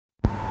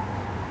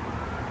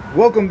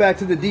Welcome back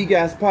to the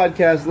D-Gas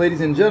Podcast, ladies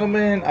and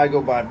gentlemen. I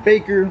go by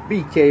Bkr,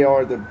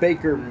 Bkr, the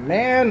Bkr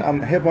Man.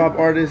 I'm a hip-hop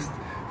artist,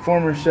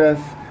 former chef,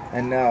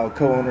 and now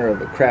co-owner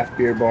of a craft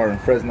beer bar in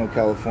Fresno,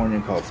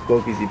 California called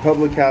Spokeezy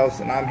Public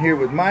House. And I'm here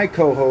with my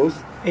co-host,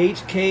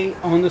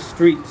 HK on the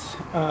streets.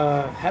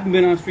 Haven't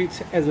been on the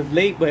streets as of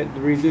late, but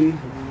the reason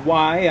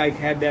why I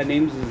had that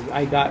name is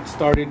I got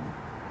started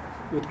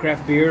with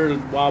craft beer a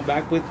while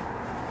back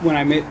when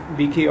I met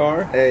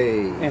Bkr.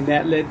 Hey. And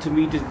that led to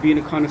me just being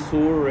a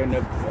connoisseur and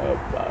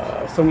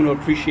someone who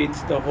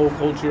appreciates the whole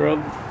culture of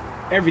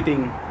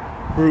everything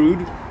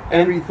brewed.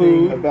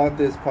 Everything about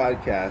this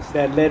podcast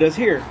that led us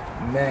here.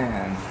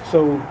 Man.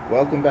 So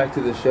welcome back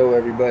to the show,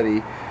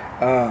 everybody.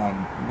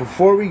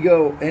 Before we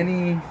go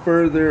any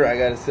further, I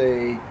gotta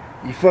say,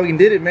 you fucking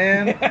did it,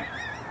 man.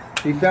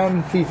 He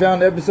found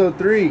episode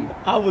 3.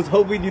 I was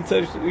hoping you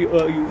touched you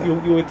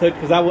would touch,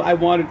 because I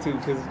wanted to,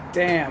 because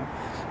damn,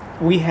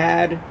 we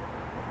had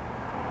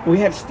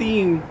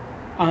steam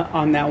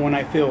on that one.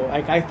 I feel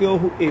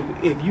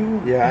if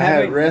you I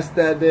had rest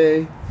that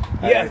day.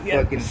 I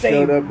fucking same.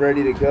 showed up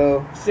ready to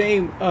go.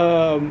 Same.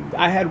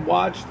 I had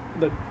watched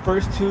the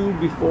first 2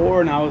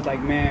 before, and I was like,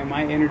 man,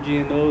 my energy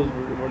in those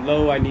were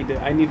low. I need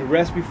to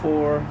rest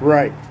before.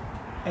 Right.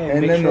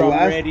 And then sure the I'm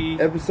last ready.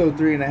 episode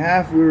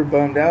 3.5, we were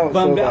bummed out.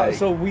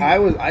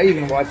 I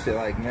even watched it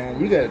like, man,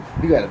 you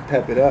gotta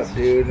pep it up,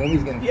 dude.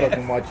 Nobody's gonna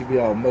fucking watch you be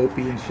all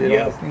mopey and shit.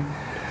 Yep.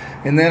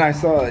 And then I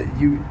saw it.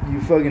 You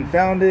fucking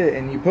found it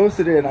and you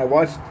posted it, and I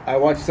watched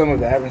some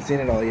of it. I haven't seen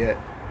it all yet.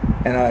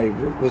 And I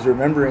was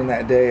remembering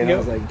that day, and I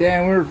was like,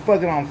 damn, we were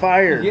fucking on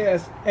fire.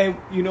 Yes, and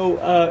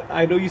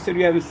I know you said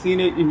you haven't seen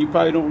it, and you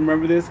probably don't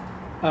remember this.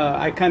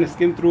 I kind of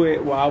skimmed through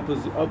it while I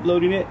was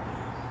uploading it,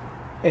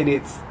 and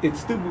it's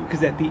stupid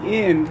because at the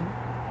end,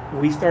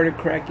 we started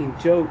cracking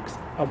jokes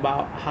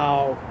about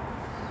how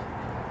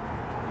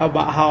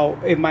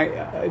it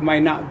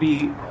might not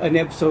be an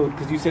episode,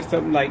 because you said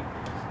something like,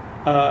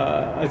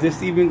 is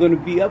this even going to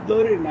be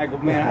uploaded? And I go,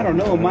 man, I don't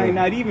know. It might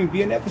not even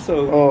be an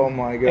episode. Oh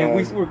my god! And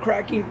we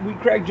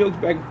cracked jokes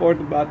back and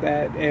forth about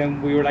that,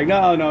 and we were like,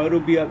 no,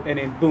 it'll be up, and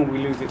then boom, we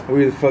lose it.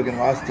 We fucking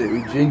lost it.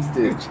 We jinxed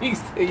it.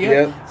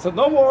 Yep. So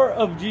no more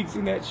of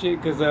jinxing that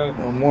shit, because no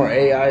more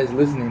AI is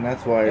listening.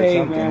 That's why, or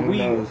something. Man, Who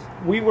knows?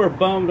 We were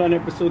bummed on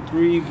episode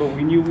 3, but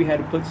we knew we had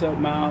to put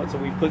something out, so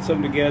we put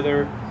something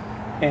together.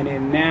 And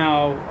then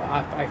now,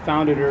 I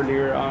found it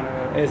earlier on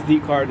a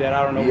SD card that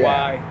I don't know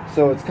why.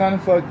 So it's kind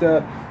of fucked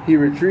up. He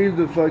retrieved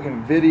the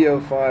fucking video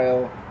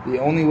file. The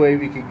only way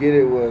we could get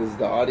it was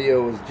the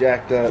audio was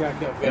jacked up.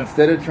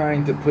 Instead of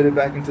trying to put it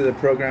back into the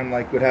program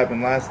like what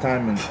happened last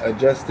time and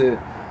adjust it,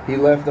 he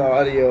left the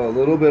audio a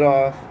little bit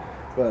off.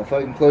 But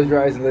fucking close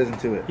your eyes and listen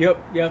to it. Yep.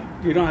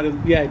 You don't have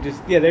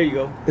to. There you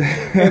go.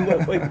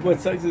 And what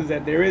sucks is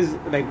that there is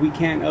we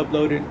can't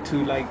upload it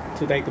to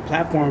the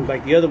platforms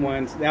like the other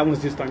ones. That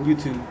one's just on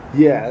YouTube.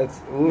 Yeah,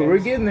 we're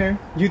getting there.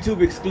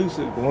 YouTube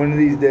exclusive. One of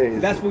these days.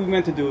 That's what we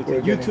meant to do. It's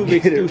a YouTube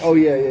exclusive. Oh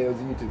yeah, it was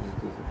a YouTube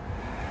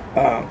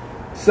exclusive.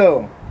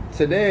 So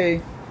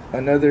today,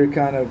 another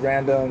kind of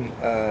random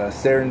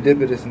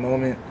serendipitous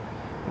moment.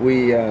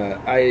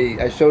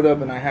 I showed up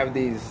and I have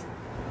this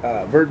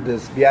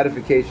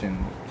beatification,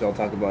 which I'll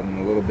talk about in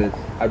a little bit.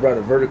 I brought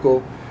a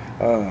vertical.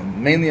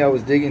 Mainly I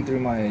was digging through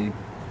my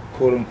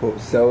quote-unquote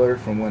cellar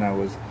from when I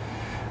was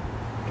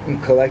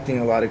collecting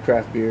a lot of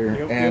craft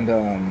beer. And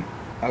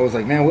I was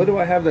like, man, what do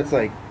I have that's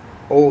like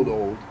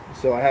old?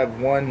 So I have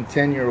one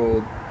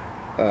 10-year-old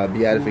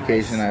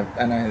beatification. Nice.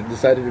 And I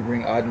decided to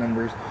bring odd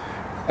numbers.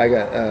 I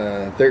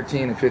got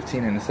 13, a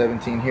 15, and a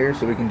 17 here,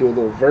 so we can do a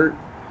little vert.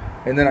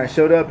 And then I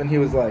showed up, and he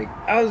was like,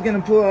 I was going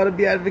to pull out a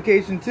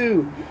beatification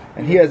too.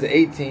 And he has an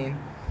 18.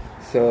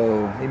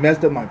 So he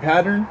messed up my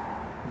pattern,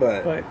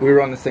 but we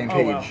were on the same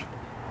page. Wow.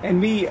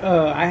 And me,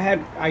 I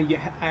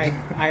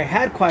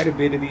had quite a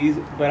bit of these,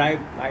 but I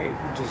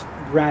just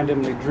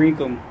randomly drink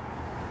them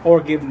or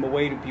give them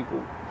away to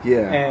people.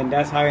 Yeah. And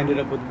that's how I ended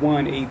up with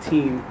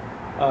 118.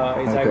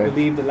 I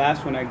believe the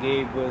last one I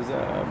gave was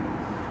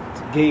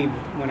to Gabe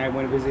when I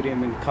went to visit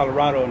him in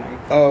Colorado, and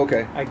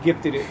I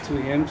gifted it to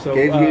him. So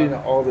Gabe's getting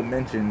all the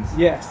mentions.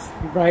 Yes,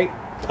 right.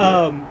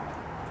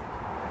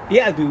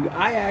 Yeah, dude.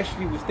 I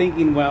actually was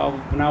thinking, when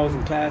I was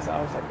in class,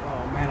 I was like,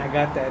 oh man, I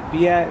got that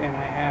Beat, and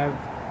I have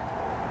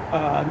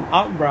an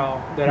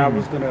Outbrow that I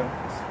was gonna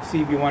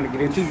see if you want to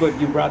get into, but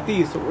you brought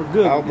these, so we're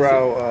good.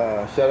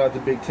 Outbrow, shout out to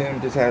Big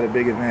Tim. Just had a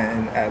big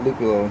event at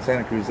Lupolo in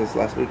Santa Cruz this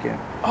last weekend.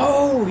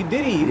 Oh,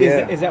 did he?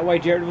 Yeah. Is that why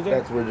Jared was there?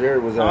 That's where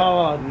Jared was at.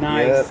 Oh,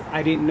 nice. Yep.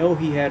 I didn't know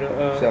he had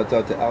a... Shouts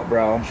out to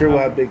Outbrow. I'm sure we'll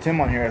have Big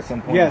Tim on here at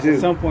some point, yes, too. At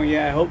some point,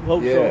 yeah. I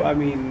hope so. I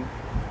mean,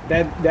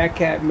 that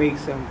cat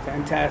makes some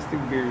fantastic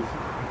beers.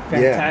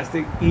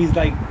 Fantastic. Yeah. He's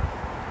like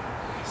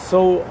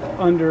so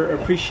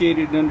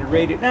underappreciated and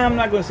underrated. Now, I'm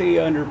not going to say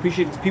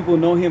underappreciated, because people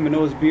know him and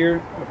know his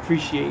beer,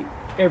 appreciate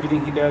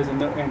everything he does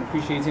and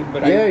appreciates him.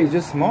 But he's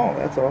just small.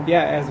 That's all.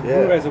 Yeah, as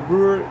a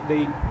brewer,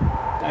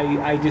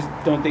 I just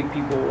don't think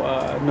people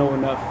know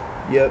enough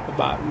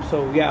about him.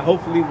 So yeah,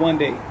 hopefully one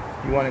day.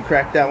 You want to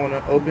crack that one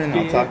open?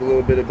 I'll talk a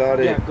little bit about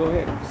it. Yeah, go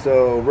ahead.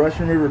 So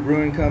Russian River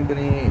Brewing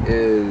Company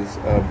is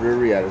a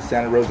brewery out of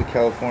Santa Rosa,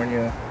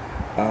 California.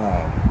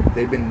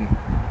 They've been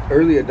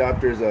early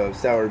adopters of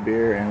sour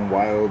beer and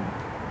wild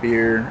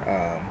beer.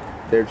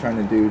 They're trying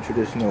to do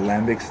traditional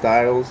lambic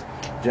styles.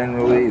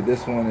 Generally,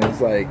 this one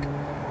is like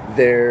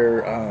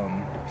their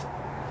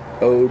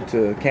ode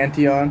to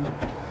Cantillon,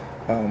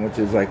 which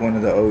is like one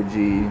of the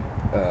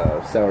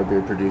OG sour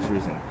beer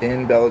producers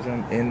in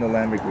Belgium, in the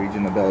lambic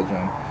region of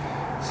Belgium.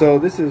 So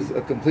this is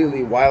a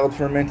completely wild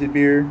fermented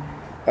beer.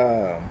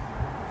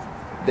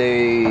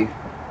 They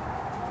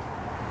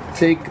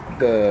take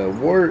the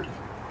wort,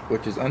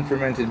 which is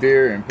unfermented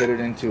beer, and put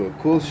it into a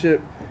cool ship,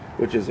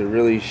 which is a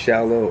really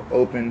shallow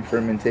open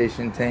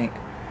fermentation tank,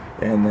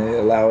 and they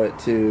allow it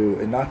to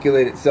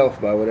inoculate itself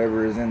by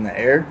whatever is in the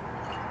air.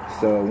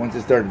 So once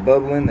it starts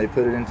bubbling, they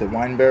put it into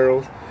wine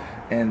barrels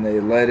and they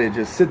let it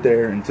just sit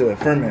there until it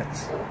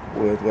ferments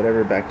with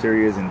whatever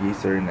bacteria and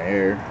yeast are in the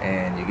air,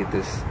 and you get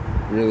this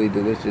really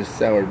delicious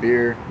sour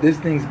beer. This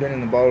thing's been in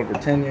the bottle for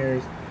 10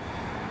 years.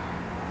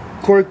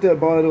 Corked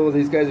up bottle.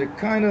 These guys are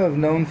kind of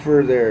known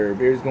for their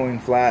beers going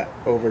flat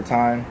over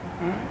time,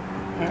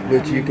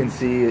 which you can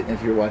see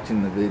if you're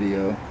watching the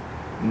video.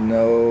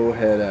 No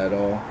head at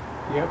all.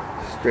 Yep.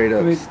 Straight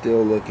up,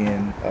 still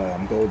looking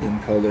golden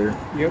color.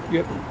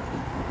 Yep.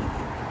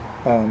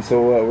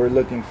 So what we're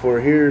looking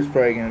for here is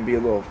probably going to be a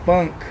little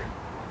funk.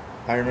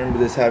 I remember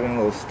this having a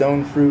little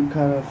stone fruit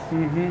kind of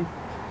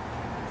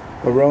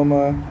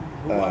aroma.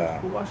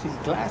 Who washed these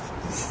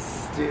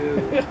glasses,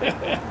 dude?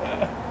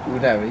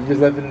 What happened? You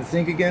just left it in the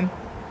sink again?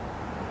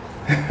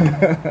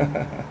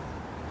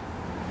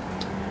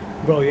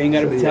 Bro, you ain't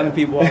got to be telling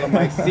people all of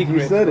my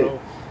secrets, bro.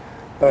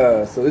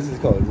 So this is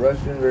called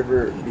Russian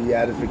River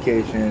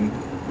Beautification.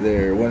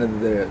 They're one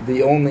of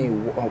the only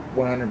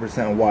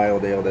 100%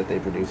 wild ale that they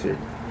produce here.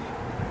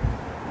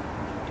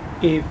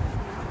 If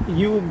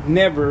you've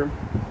never,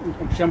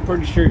 which I'm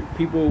pretty sure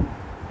people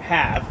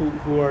have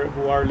who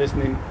are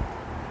listening,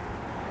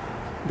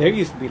 there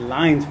used to be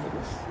lines for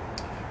this.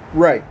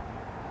 Right.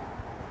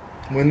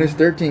 When this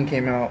 13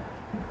 came out,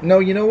 no,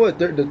 you know what?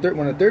 When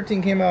the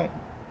 13 came out,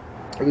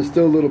 it was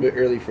still a little bit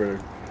early for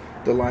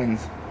the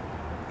lines.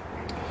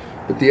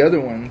 But the other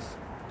ones,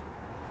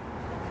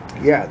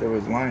 yeah, there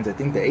was lines. I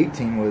think the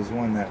 18 was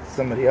one that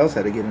somebody else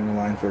had to get in the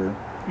line for.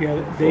 Yeah,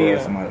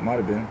 it might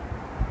have been.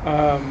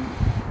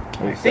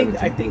 I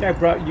think I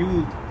brought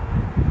you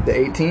the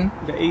 18.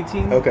 The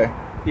 18. Okay.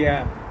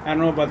 Yeah, I don't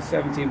know about the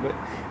 17, but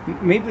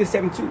maybe the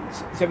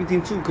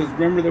 17 too. Because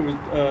remember there was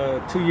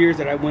 2 years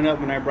that I went up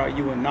and I brought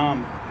you a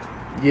Nam.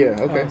 Yeah.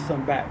 Okay.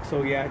 Some back.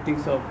 So yeah, I think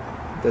so.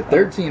 The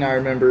 13, I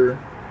remember.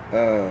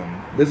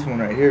 This one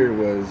right here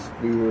was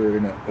we were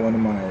in one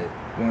of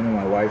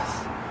my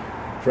wife's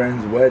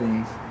friends'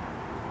 weddings,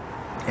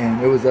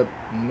 and it was up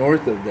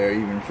north of there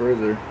even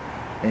further.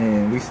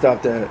 And we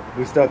stopped at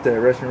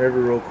Russian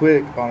River real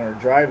quick on our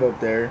drive up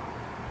there,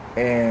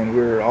 and we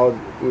were all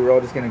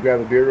just gonna grab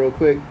a beer real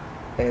quick,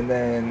 and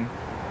then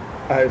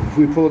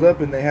we pulled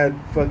up and they had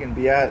fucking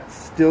Biat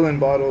still in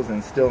bottles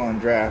and still on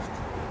draft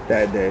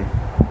that day.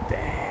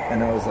 Damn.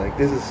 And I was like,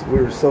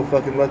 we were so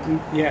fucking lucky.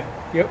 Yeah.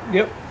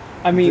 Yep.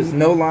 I mean, there's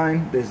no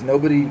line. There's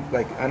nobody.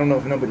 Like, I don't know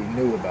if nobody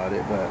knew about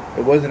it, but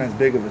it wasn't as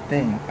big of a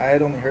thing. I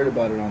had only heard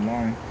about it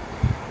online.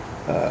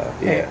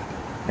 Yeah.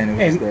 And it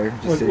was just there,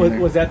 just sitting there.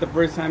 Was that the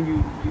first time you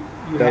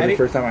had it? That was the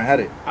first time I had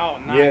it. Oh,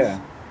 nice. Yeah.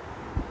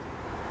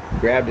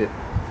 Grabbed it.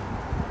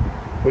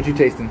 What you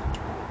tasting?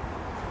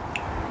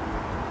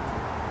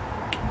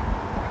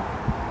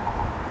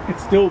 It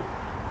still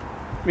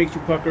makes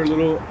you pucker a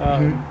little.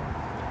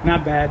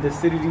 Not bad. The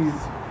acidity's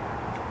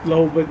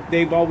low, but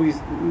they've always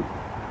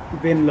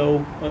been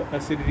low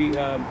acidity.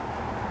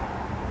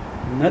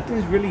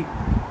 Nothing's really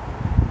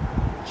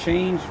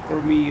changed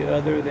for me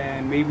other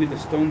than maybe the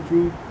stone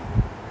fruit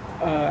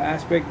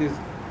aspect is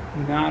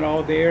not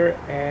all there,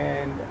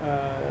 and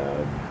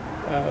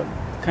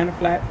kind of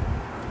flat.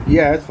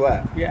 Yeah, it's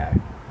flat. Yeah.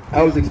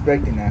 I was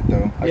expecting that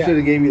though. I should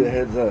have gave you the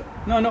heads up.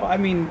 No, I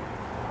mean,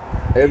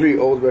 every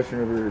old Russian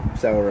River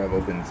sour I've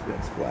opened is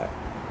flat.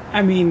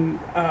 I mean,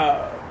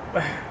 a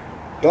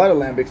lot of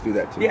lambics do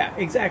that too. Yeah,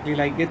 exactly.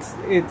 Like it's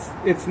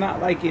not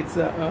like it's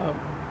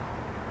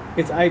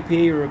it's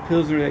IPA or a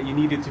Pilsner that you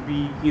need it to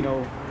be, you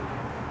know.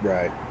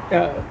 Right.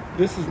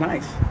 This is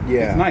nice.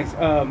 Yeah. It's nice.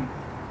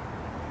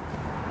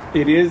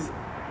 It is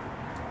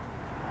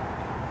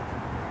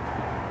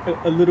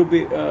a little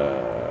bit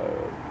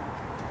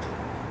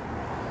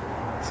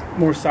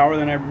more sour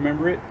than I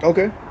remember it.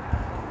 Okay.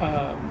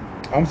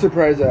 I'm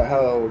surprised at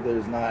how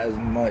there's not as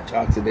much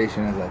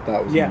oxidation as I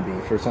thought was going to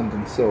be for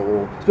something so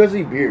old.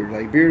 Especially beer.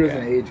 Like, beer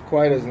doesn't age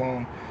quite as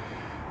long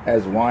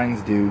as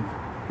wines do.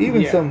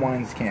 Even some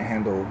wines can't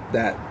handle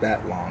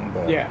that long.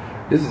 But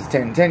this is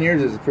 10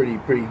 years is a pretty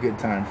good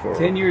time for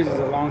 10 years is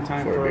a long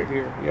time for a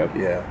beer. Yep.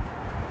 Yeah.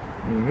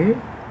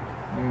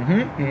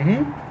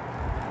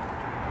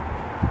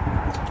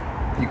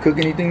 You cook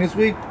anything this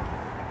week?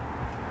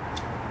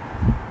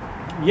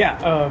 Yeah.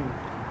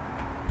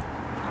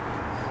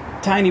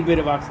 Tiny bit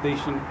of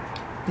oxidation.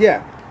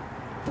 Yeah.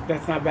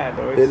 That's not bad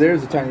though.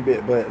 There's a tiny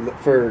bit, but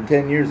for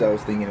 10 years I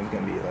was thinking it was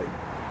gonna be like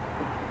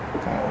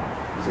kind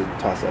of a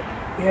toss up.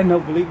 Yeah, no,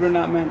 believe it or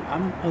not, man,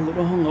 I'm a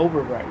little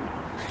hungover right now.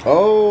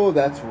 Oh,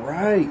 that's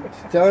right.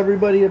 Tell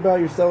everybody about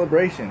your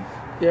celebration.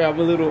 Yeah, I'm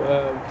a little.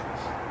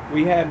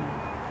 We had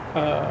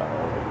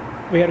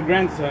a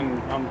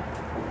grandson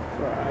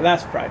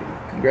last Friday.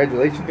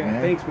 Congratulations, yeah,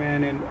 man. Thanks,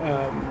 man.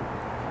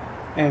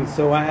 And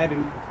so I had,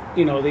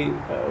 you know, they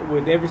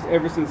with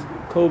ever since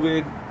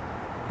COVID,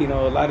 you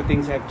know, a lot of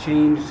things have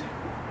changed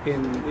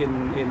in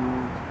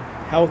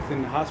health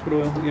and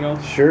hospital. You know.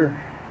 Sure.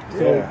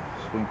 So, yeah,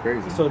 it's been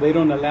crazy. So they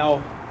don't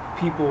allow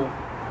people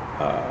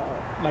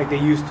like they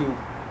used to.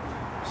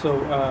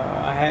 So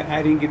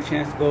I didn't get a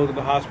chance to go to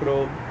the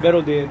hospital.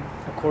 Vero did,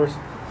 of course.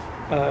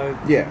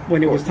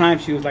 When it was time,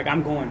 she was like,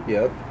 "I'm going."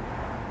 Yep.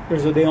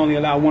 They only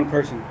allow one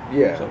person.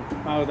 Yeah. So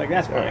I was like,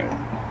 "That's fine."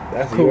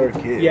 That's cool. your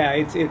kid. Yeah,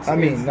 it's. I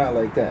mean, not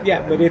like that.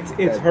 Yeah, but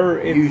it's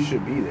her. You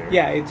should be there.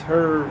 Yeah, it's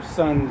her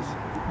son's.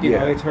 You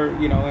know, it's her.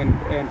 You know,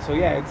 and so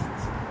yeah, it's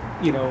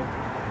you know,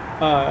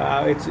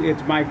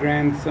 it's my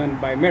grandson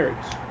by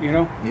marriage. You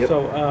know. Yep.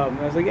 So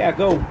I was like, "Yeah,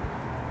 go."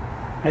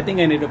 I think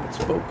I ended up at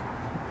Spoke.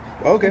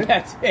 Okay.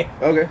 That's it.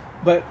 Okay.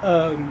 But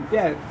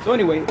yeah. So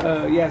anyway,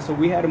 so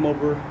we had him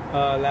over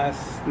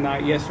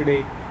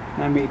yesterday,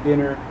 and I made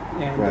dinner,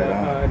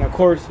 and of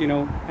course, you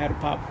know, had to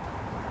pop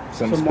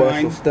some special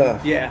wine.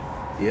 stuff. Yeah.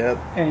 Yep.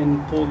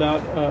 And pulled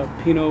out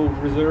Pinot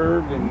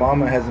Reserve. And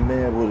Mama hasn't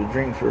been able to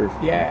drink for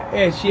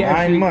and she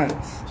 9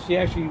 months. She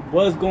actually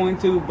was going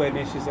to, but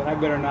then she said, "I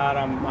better not.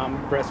 I'm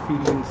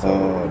breastfeeding." So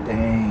oh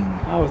dang!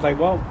 I was like,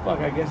 "Well, fuck.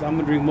 I guess I'm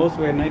gonna drink most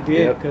of it," and I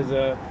did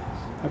because.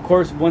 Of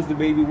course, once the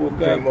baby woke up...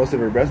 Drank most of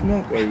her breast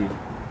milk, or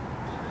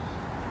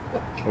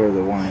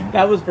the wine?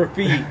 That was for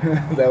feed.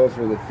 That was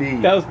for the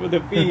feed. That was for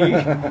the feed.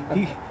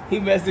 He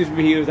messaged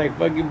me. He was like,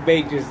 "Fucking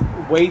Bake just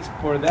waits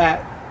for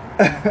that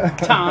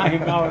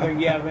time." I was like,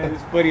 "Yeah, man,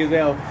 it's funny as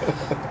hell."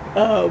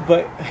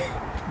 But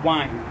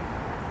wine.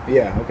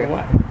 Yeah. Okay.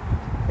 Wine.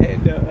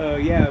 And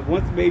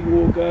once the baby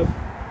woke up,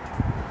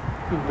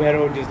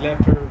 Vero just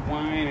left her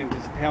wine and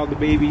just held the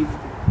baby.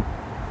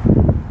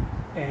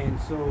 And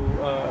so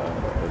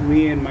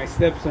me and my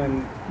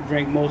stepson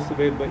drank most of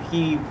it, but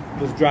he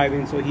was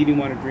driving, so he didn't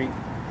want to drink.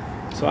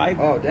 So I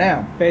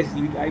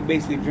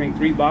basically drank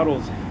 3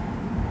 bottles.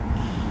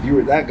 You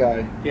were that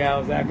guy. Yeah, I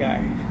was that guy.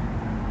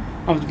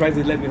 I'm surprised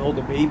they let me hold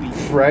the baby.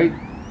 Right.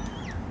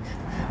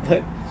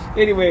 But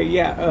anyway,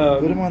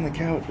 put him on the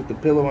couch with the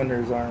pillow under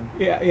his arm.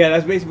 Yeah.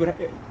 That's basically what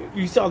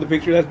you saw the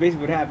picture. That's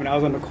basically what happened. I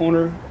was on the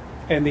corner.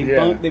 And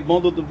they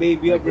bundled the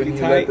baby up really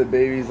tight. When you let the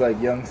baby's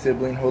young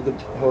sibling hold the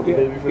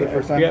baby for the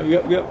first time.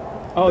 Yep.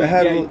 Oh,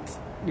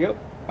 yep.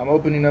 I'm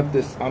opening up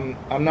this. I'm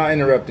not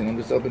interrupting. I'm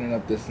just opening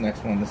up this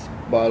next one. This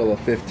bottle of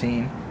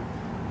 15.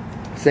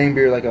 Same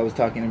beer like I was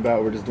talking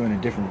about. We're just doing a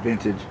different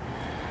vintage.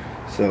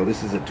 So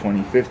this is a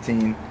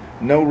 2015.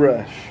 No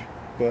rush,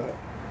 but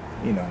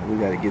you know we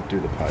got to get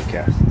through the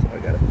podcast. So I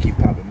got to keep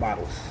popping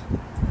bottles.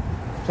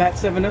 Flat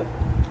 7-Up.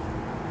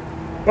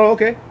 Oh,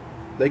 okay.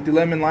 Like the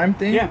lemon lime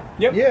thing? Yeah.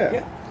 Yep.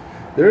 Yeah.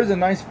 There is a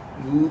nice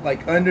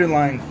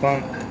underlying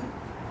funk.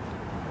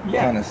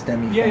 Yeah. Kind of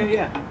stemmy funk.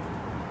 Yeah.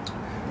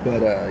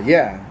 But I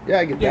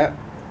get that.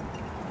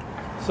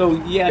 So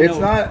it's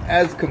not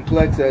as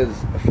complex as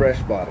a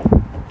fresh bottle.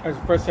 As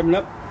a fresh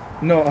 7-Up?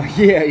 No,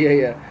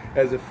 yeah.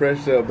 As a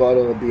fresh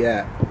bottle would be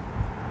at.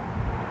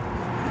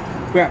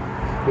 Yeah.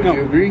 Would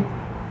you agree?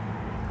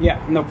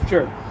 Yeah, no, for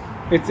sure.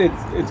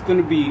 It's going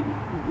to be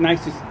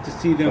nice to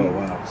see them. Oh,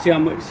 wow. See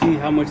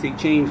how much they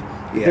change.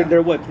 Yeah.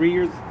 They're what, 2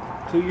 years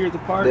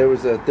apart? There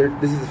was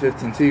this is a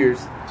 15, 2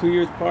 years. 2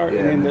 years apart.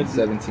 Yeah, and then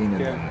 17,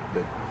 and then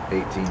the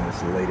 18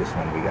 is the latest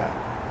one we got.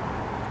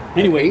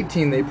 Anyway,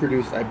 18 they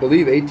produced. I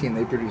believe 18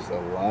 they produced a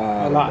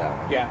lot. Of that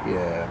one.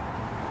 Yeah.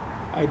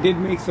 I did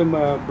make some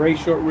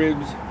braised short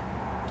ribs,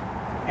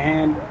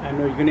 and I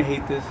know you're gonna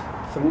hate this.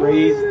 Some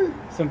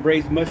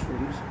braised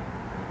mushrooms.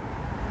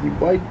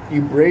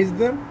 You braised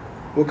them?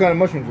 What kind of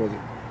mushrooms was it?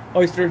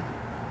 Oyster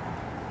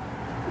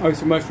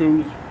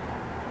mushrooms.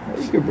 Well,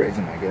 you could braise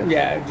them, I guess.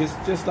 Yeah,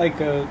 just like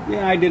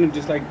I did them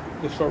just like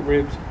the short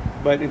ribs,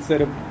 but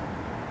instead of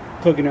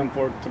cooking them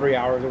for 3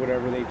 hours or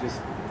whatever, they just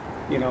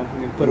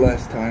put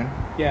less time.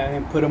 Yeah,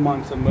 and put them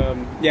on some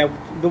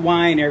the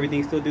wine,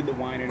 everything. Still did the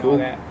wine and all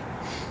that.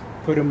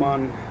 Put them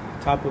on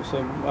top of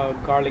some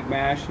garlic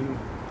mash and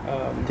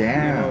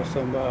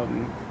some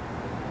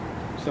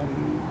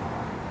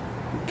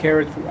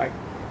carrots. I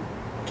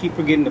keep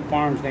forgetting the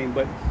farm's name,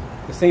 but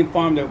the same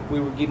farm that we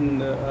were getting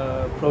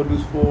the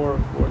produce for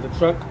the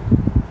truck.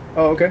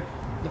 Oh, okay.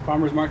 The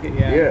farmer's market,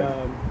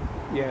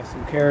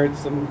 some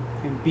carrots,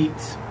 and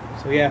beets.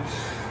 So yeah,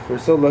 we're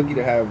so lucky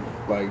to have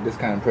this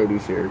kind of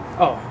produce here.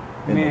 Oh,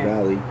 in the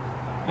valley.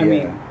 I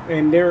mean,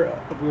 and we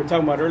were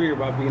talking about earlier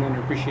about being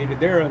underappreciated.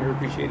 They're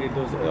underappreciated.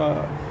 Those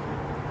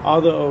all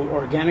the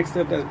organic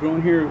stuff that's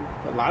grown here,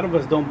 a lot of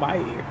us don't buy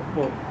it here.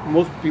 Well,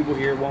 most people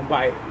here won't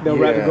buy it. They'll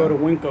rather go to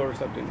Winco or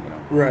something,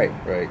 Right.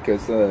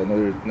 Because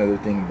another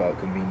thing about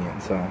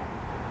convenience, huh?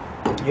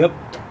 Yep.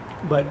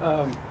 But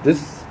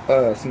this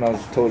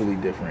smells totally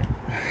different.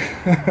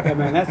 Yeah,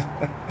 man, that's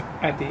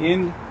at the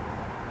end.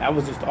 That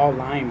was just all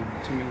lime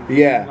to me.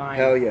 Yeah, lime.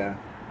 Hell yeah.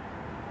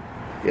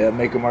 Yeah,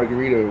 make a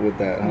margarita with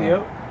that, huh?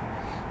 Yep.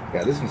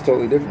 Yeah, this one's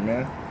totally different,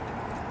 man.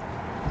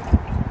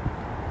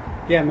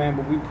 Yeah, man,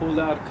 but we pulled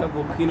out a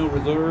couple of Pinot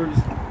Reserves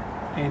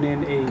and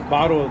then a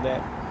bottle of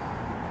that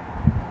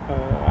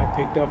I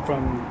picked up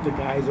from the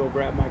guys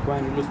over at Mike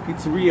Angelo's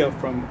Pizzeria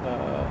from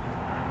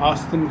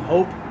Austin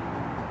Hope.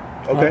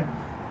 Okay.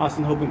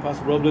 Austin Hope and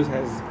Paso Robles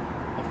has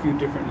a few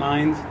different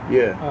lines.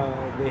 Yeah.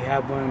 They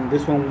have one.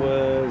 This one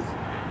was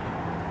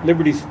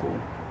Liberty School.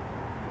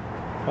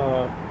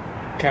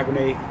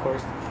 Cabernet, of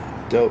course.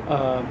 Dope.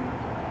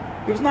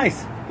 It was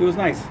nice. It was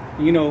nice.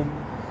 You know,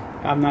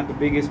 I'm not the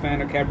biggest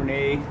fan of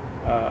Cabernet,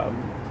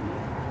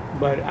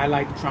 but I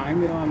like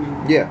trying. You know, I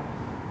mean. Yeah.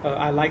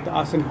 I like the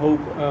Austin Hope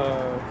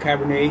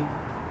Cabernet.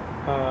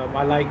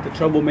 I like the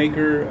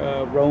Troublemaker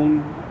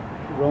Rhone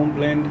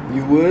blend.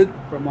 You would?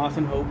 From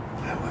Austin Hope.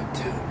 I would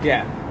too.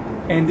 Yeah.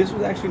 And this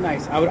was actually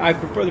nice. I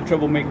prefer the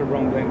Troublemaker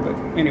Rhone blend, but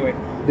anyway.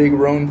 Big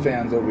Rhone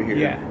fans over here.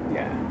 Yeah,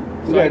 yeah.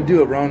 We gotta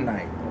do a Rhone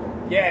night.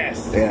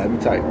 Yes. Yeah, it'd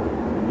be tight.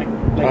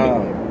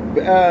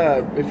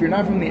 If you're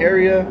not from the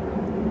area,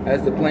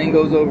 as the plane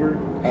goes over,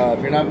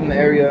 if you're not from the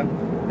area,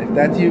 if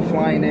that's you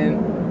flying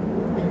in,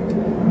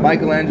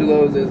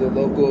 Michelangelo's is a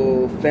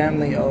local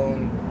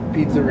family-owned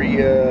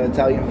pizzeria,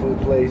 Italian food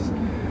place,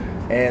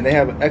 and they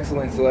have an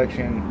excellent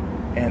selection.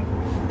 And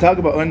talk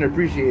about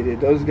underappreciated.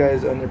 Those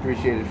guys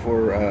underappreciated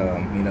for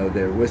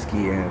their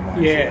whiskey and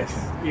wine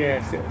selection.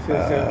 Yes.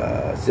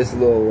 It's just a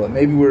little.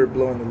 Maybe we're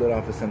blowing the lid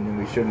off of something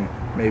we shouldn't.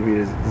 Maybe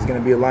there's going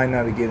to be a line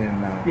now to get in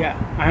and out. Yeah,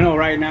 I know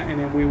right now, and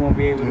then we won't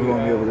be able to. We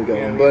won't be able to go.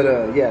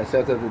 Shout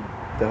out to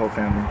the whole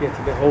family. Yeah,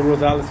 to the whole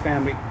Rosales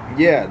family.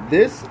 Yeah,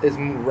 this is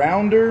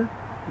rounder,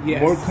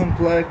 more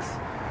complex,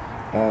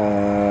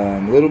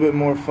 a little bit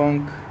more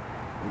funk.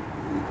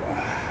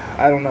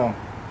 I don't know.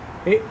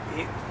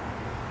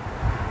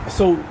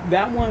 So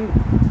that one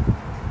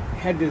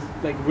had this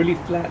like really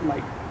flat,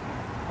 like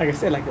I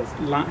said, like a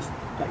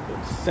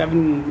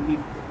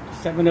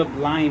 7-Up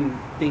line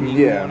thingy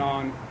going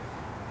on.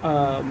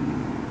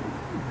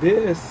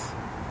 This,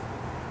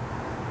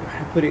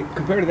 I put it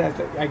compared to that,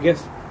 I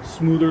guess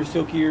smoother,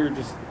 silkier,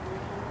 just.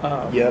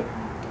 Yep.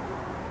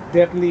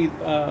 Definitely.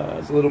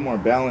 It's a little more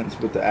balanced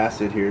with the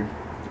acid here.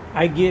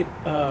 I get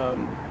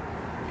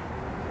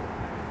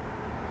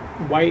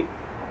white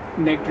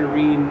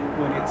nectarine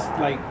when it's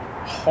like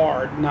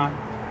hard, not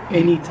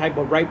any type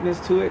of ripeness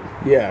to it.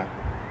 Yeah.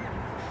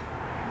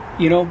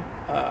 You know.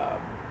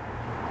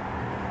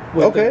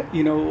 Okay.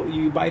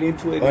 You bite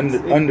into it.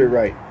 Under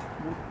right.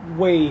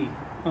 Way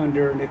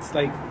under, and it's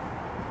like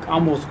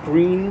almost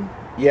green.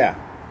 Yeah.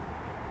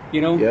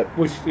 Yep.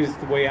 Which is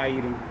the way I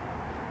eat them.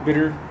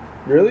 Bitter.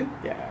 Really?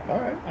 Yeah. All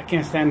right. I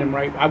can't stand them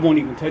right. I won't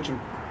even touch them.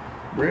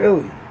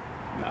 Really?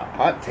 No.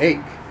 Hot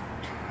take.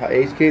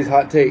 HK's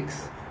hot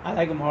takes. I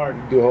like them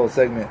hard. Do a whole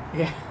segment.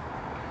 Yeah.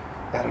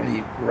 I don't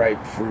eat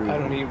ripe fruit. I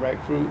don't eat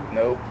ripe fruit.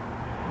 Nope.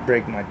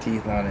 Break my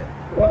teeth on it.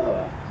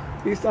 Well,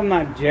 at least I'm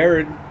not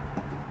Jared.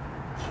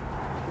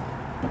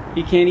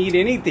 He can't eat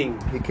anything.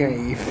 He can't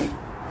eat.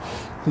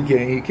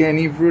 He can't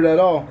eat fruit at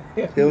all.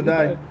 He'll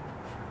die.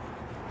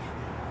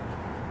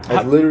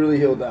 That's literally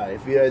he'll die.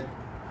 If you had,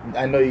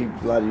 I know a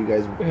lot of you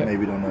guys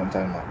maybe don't know what I'm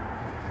talking about.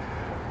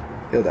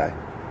 He'll die.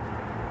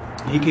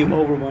 He came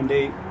over one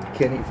day.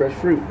 Can't eat fresh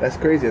fruit. That's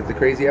crazy. That's a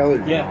crazy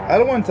allergy. Yeah. I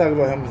don't want to talk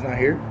about him. He's not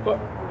here. But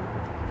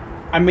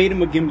I made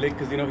him a gimlet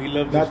because he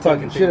loves. Not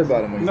talking shit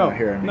about him when he's not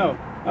here. No,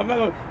 I'm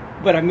not.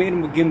 But I made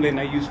him a gimlet and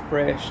I used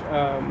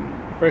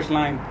fresh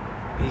lime.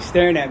 He's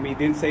staring at me,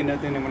 didn't say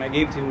nothing, and when I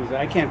gave it to him, he was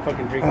like, I can't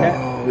fucking drink that.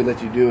 Oh, we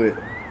let you do it.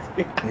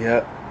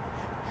 Yeah.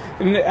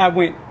 And I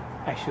went,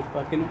 I should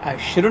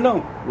have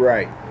known.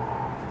 Right.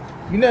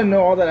 You didn't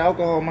know all that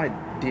alcohol might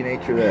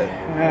denature that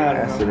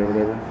acid or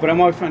whatever. But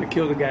I'm always trying to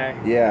kill the guy.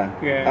 Yeah.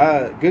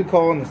 Good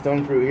call on the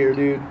stone fruit here,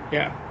 dude.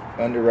 Yeah.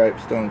 Underripe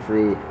stone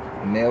fruit.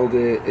 Nailed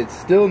it. It's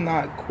still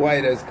not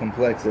quite as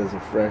complex as a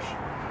fresh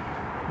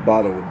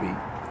bottle would be.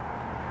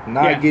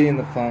 Not getting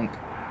the funk.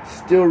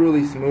 Still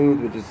really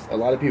smooth, which is a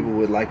lot of people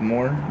would like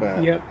more, but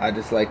I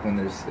just like when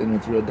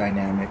it's real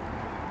dynamic.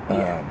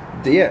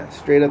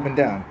 Straight up and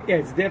down. Yeah,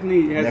 it's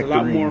definitely has a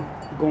lot more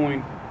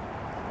going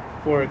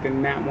for it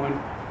than that one.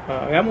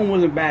 That one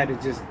wasn't bad. It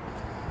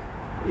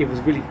was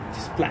really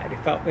just flat. It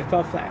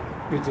felt flat.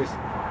 It just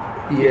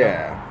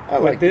I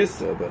like this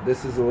though, but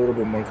this is a little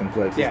bit more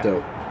complex. It's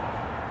dope.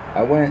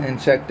 I went and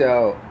checked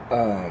out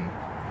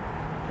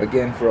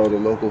again for all the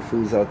local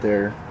foods out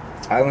there.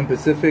 Island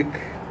Pacific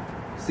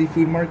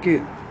Seafood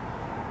Market.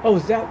 Oh,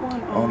 is that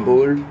one on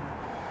Bullard?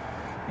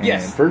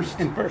 Yes. First.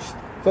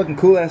 Fucking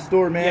cool ass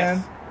store,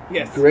 man.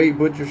 Yes. Great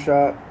butcher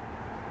shop.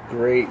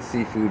 Great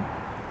seafood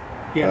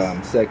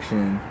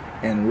section,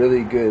 and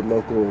really good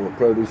local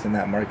produce in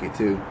that market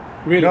too.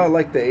 Really?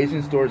 Like the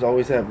Asian stores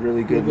always have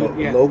really good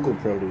local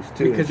produce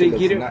too. Because they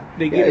get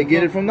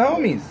it from the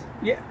homies.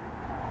 Yeah.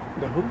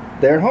 The who?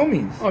 Their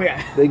homies. Oh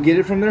yeah. They get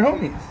it from their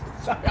homies.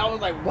 Sorry, I was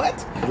like,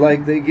 what?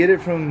 Like they get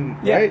it from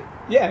right?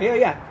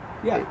 Yeah.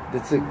 Yeah.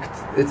 It's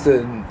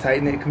a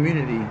tight-knit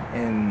community,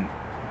 and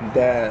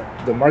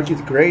that the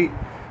market's great.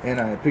 And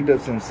I picked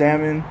up some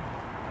salmon,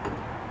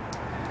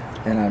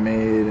 and I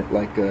made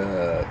like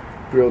a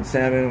grilled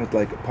salmon with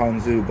like a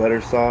ponzu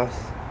butter sauce.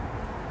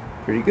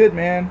 Pretty good,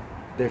 man.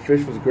 Their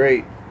fish was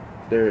great.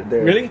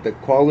 Really? The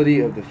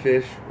quality of the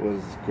fish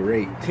was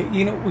great.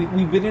 You know,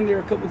 we've been in there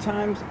a couple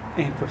times,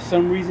 and for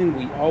some reason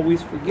we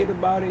always forget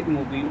about it. And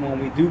when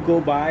we do go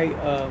buy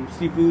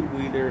seafood,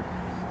 we either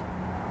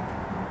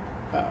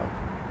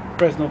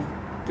Fresno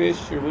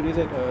Fish, or what is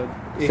it?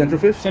 Central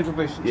Fish? Central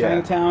Fish in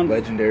Chinatown.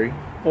 Legendary.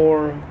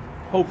 Or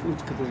Whole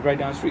Foods, because it's right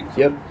down the street.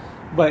 So. Yep.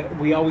 But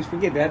we always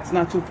forget that's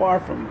not too far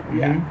from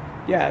there.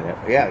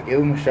 Mm-hmm. Yeah, give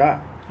them a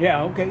shot.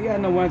 Yeah, okay. Yeah,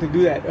 no, we wanted to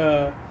do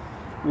that.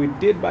 We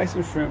did buy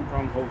some shrimp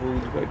from Whole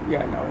Foods, but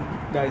yeah, no.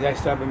 I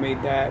still haven't made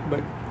that.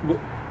 But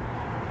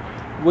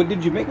what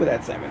did you make with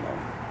that salmon, though?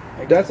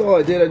 Like, that's all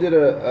I did. I did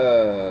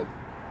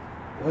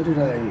what did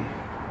I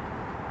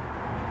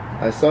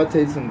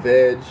sauteed some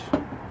veg.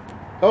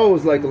 Oh, it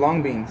was like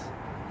long beans.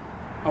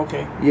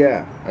 Okay.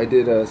 Yeah, I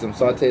did some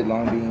sauteed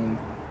long bean,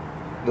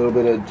 a little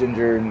bit of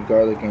ginger and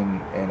garlic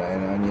and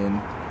onion,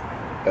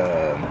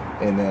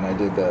 and then I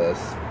did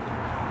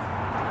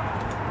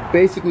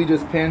basically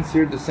just pan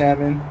seared the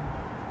salmon,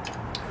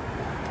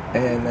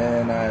 and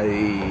then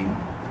I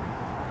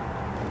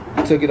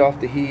took it off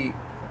the heat,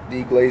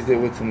 deglazed it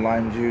with some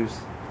lime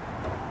juice,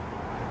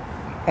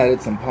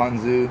 added some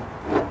ponzu,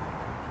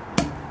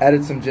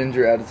 added some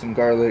ginger, added some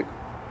garlic,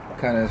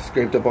 kind of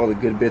scraped up all the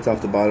good bits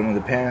off the bottom of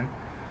the pan,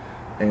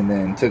 and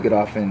then took it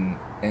off and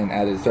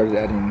started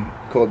adding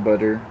cold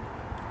butter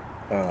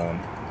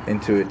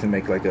into it to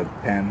make like a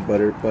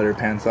butter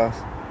pan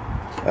sauce.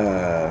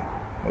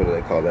 What do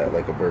they call that?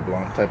 Like a beurre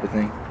blanc type of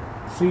thing.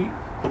 See,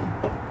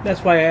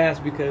 that's why I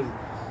asked, because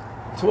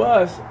to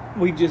us,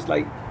 we just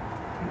like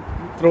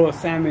throw a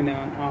salmon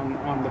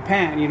on the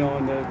pan, in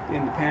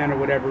the pan or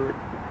whatever.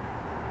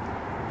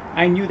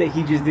 I knew that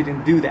he just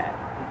didn't do that.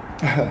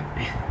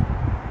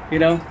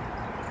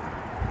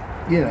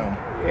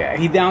 Yeah,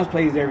 he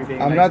downplays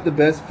everything. I'm not the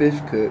best fish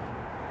cook,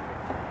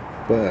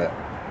 but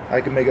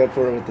I can make up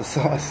for it with the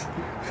sauce.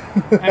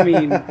 I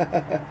mean,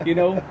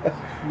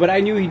 but I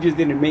knew he just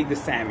didn't make the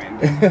salmon.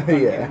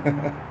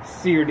 Yeah.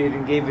 Seared it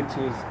and gave it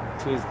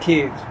to his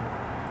kids.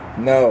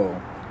 No.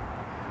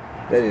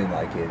 They didn't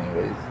like it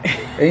anyways.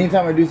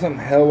 Anytime I do something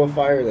hell of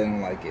fire, they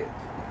don't like it.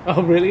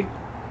 Oh, really?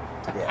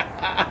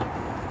 Yeah.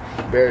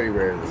 Very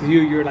rarely. So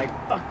you're like,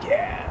 fuck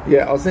yeah.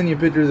 Yeah, I'll send you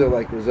pictures of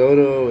like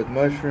risotto with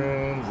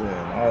mushrooms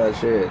and all that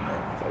shit.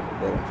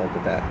 And they don't fuck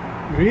with that.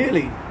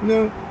 Really?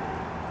 No.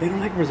 They don't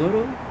like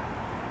risotto?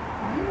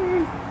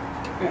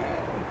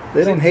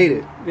 They don't hate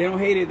it. They don't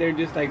hate it. They're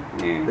just like,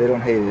 eh. They don't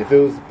hate it. If it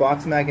was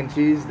boxed mac and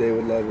cheese, they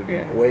would love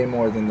it way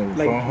more than the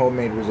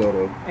homemade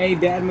risotto. Hey,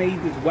 Dad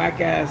made this whack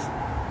ass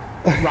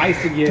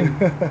rice again.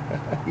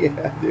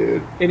 Yeah,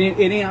 dude. It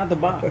ain't out the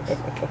box.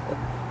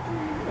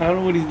 I don't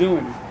know what he's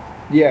doing.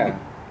 Yeah.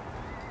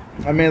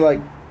 I made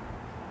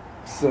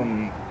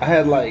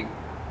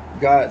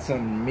got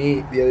some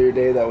meat the other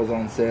day that was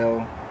on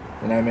sale,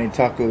 and I made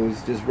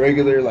tacos, just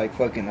regular like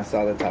fucking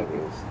asada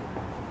tacos.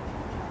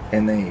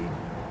 And they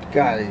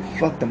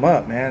fucked them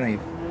up, man. They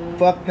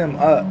fucked them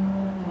up.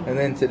 And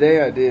then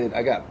today I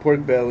got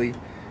pork belly,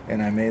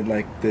 and I made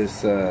like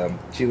this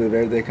chile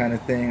verde kind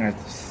of thing. I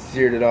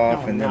seared it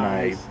off, and then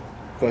I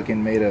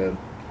fucking made a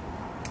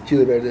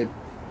chile verde,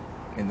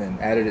 and then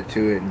added it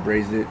to it and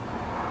braised it.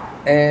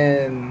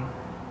 And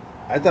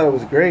I thought it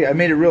was great. I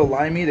made it real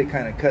limey to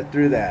kind of cut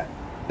through the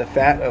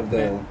fat of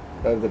the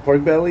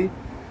pork belly,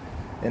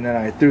 and then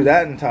I threw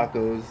that in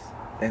tacos,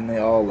 and they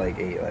all like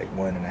ate like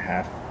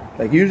 1.5.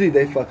 Like usually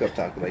they fuck up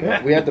tacos.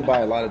 Like we have to buy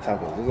a lot of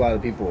tacos. There's a lot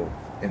of people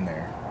in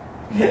there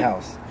in the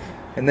house,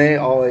 and they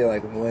all ate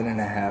like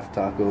 1.5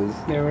 tacos.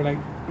 They were like,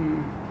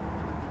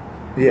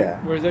 yeah.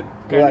 Where's it?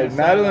 Like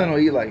Madeline will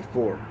eat like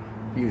 4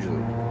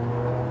 usually.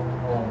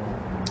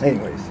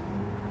 Anyways,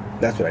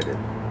 that's what I did.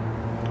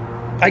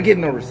 I get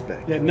no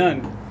respect. Yeah,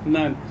 none.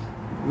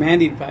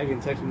 Mandy probably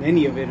didn't touch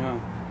any of it, huh?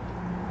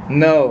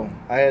 No,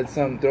 I had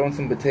throwing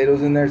some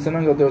potatoes in there.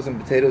 Sometimes I'll throw some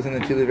potatoes in the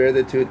chili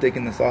verde to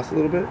thicken the sauce a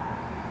little bit.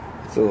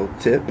 It's a little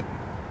tip.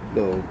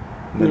 Little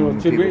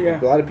tidbit,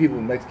 yeah. A lot of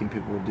people, Mexican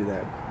people, will do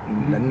that.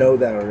 Mm-hmm. I know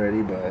that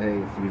already, but hey,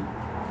 if you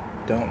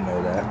don't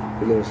know that,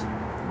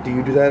 do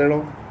you do that at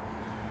all?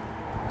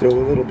 Throw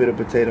a little bit of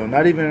potato,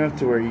 not even enough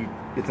to where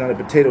it's not a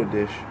potato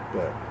dish,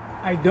 but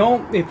I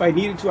don't. If I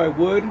needed to, I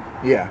would.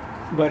 Yeah.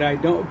 But I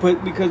don't.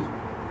 But because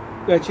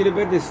that chili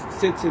verde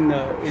sits in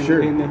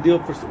the deal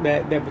for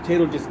that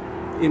potato just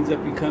ends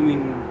up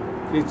becoming,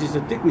 it's just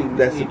a thickening.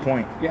 That's the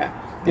point. Yeah.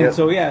 And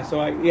so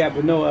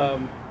but no.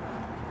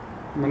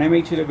 When I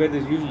make chili verde,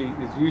 it's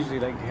usually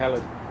like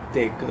hella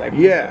thick.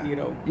 Yeah,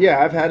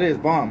 I've had it. It's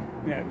bomb.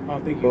 Yeah. Oh,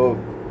 thank you. Well,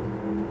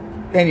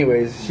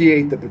 anyways, she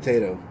ate the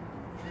potato.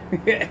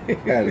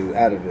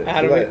 out of it.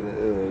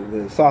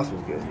 The sauce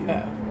was good.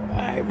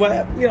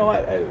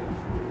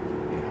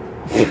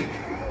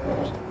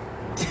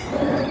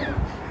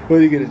 What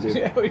are you gonna do?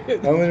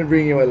 I'm gonna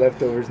bring you my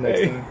leftovers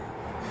next time.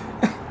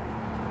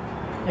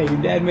 Hey,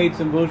 your dad made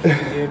some bullshit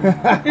again.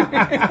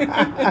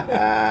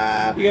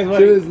 You guys want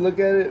to just look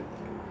at it?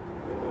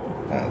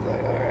 I was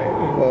like, all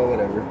right, well,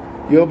 whatever.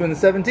 You open the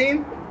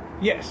 17?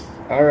 Yes.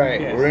 All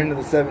right, yes. We're into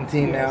the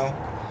 17 now.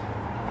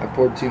 I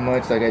poured too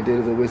much like I did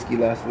with the whiskey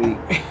last week.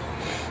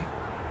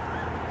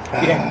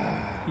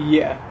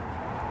 Yeah.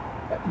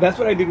 That's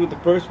what I did with the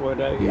first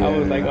one. I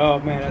was like, oh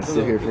man, that's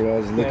still here for a while. I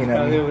was looking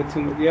at me.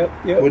 Too much.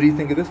 Yep. What do you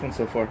think of this one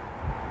so far?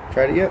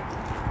 Tried it yet?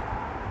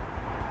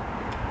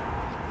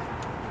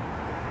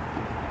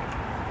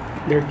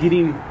 They're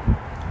getting.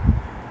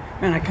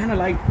 Man, I kind of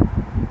like.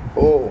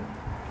 Oh.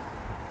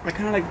 I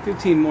kind of like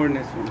 15 more than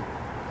this one.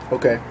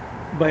 Okay.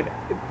 But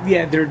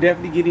yeah, they're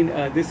definitely getting.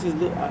 This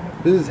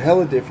is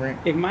hella different.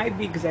 It might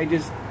be because I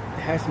just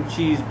had some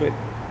cheese, but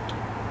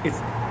it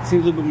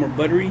seems a little bit more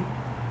buttery.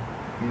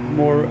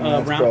 More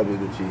that's round. Probably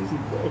the cheese.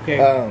 Okay.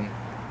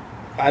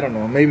 I don't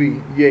know.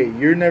 Maybe. Yeah,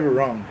 you're never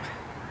wrong.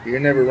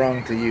 You're never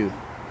wrong to you.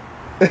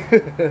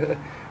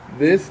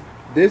 This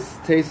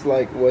tastes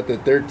like what the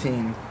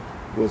 13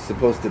 was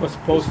supposed to taste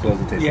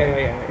like.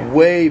 Yeah.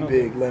 Way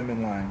big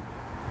lemon lime.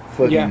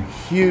 Fucking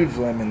huge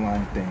lemon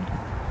lime thing.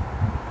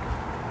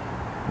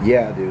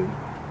 Yeah, dude.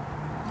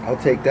 I'll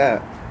take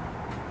that.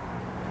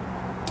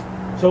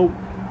 So,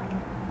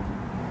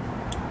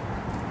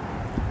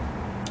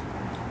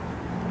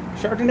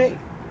 Chardonnay.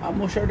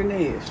 Almost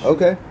Chardonnay-ish.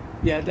 Okay.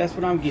 Yeah, that's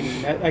what I'm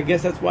getting. I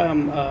guess that's why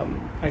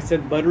I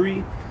said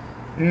buttery.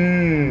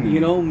 You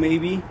know,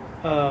 maybe.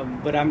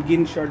 But I'm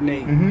getting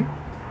Chardonnay.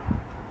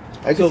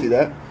 Mm-hmm. I can see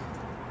that.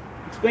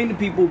 Explain to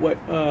people what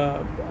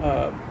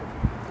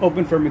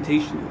open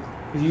fermentation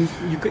is.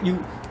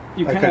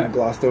 You kind of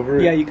glossed over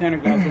it. Yeah, you kind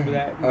of glossed over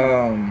that.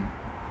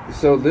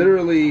 So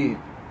literally,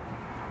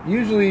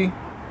 usually,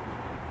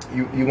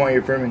 you want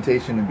your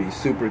fermentation to be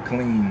super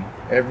clean.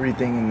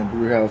 Everything in the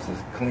brew house is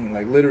clean,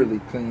 like literally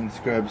clean,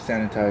 scrubbed,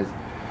 sanitized.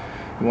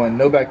 You want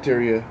no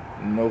bacteria,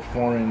 no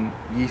foreign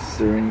yeasts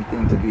or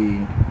anything to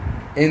be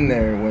in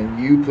there when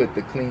you put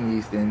the clean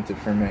yeast in to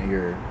ferment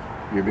your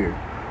beer.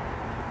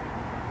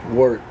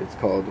 Wort, it's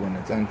called when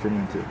it's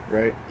unfermented,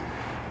 right?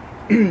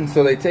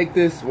 So they take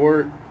this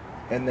wort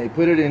and they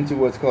put it into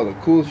what's called a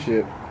cool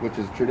ship, which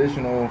is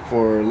traditional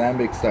for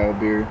lambic style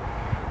beer,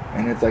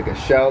 and it's like a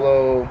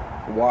shallow,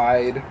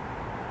 wide,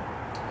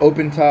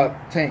 open top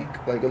tank,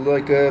 like a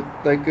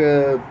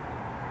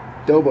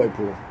doughboy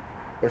pool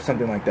or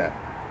something like that.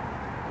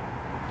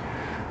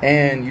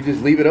 And you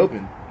just leave it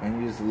open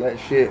and you just let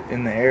shit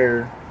in the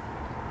air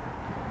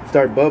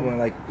start bubbling.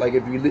 Like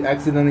if you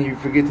accidentally you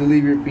forget to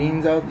leave your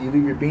beans out, you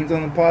leave your beans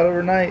on the pot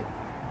overnight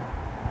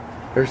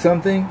or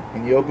something,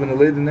 and you open the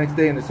lid the next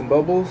day and there's some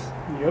bubbles.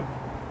 Yep.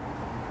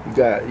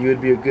 You would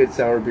be a good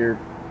sour beer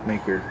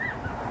maker.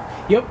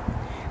 Yep.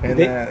 And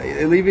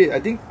leave it. I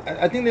think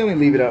they only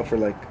leave it out for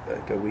like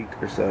a week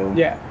or so.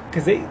 Yeah,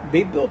 because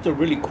they built a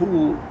really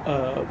cool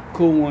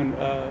one.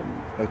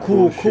 A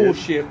cool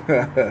ship.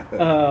 At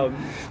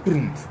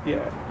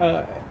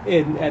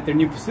their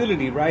new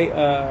facility, right?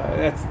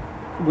 That's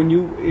when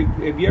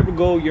if you ever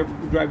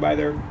drive by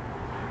there,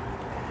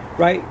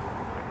 right?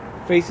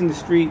 Facing the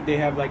street, they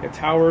have like a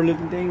tower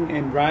looking thing,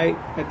 and right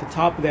at the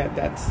top of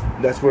that's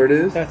where it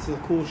is. That's the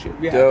cool ship.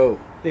 Yeah.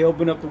 Dope. They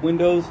open up the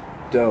windows.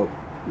 Dope.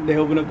 They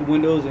open up the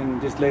windows and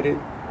just let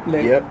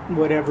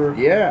whatever.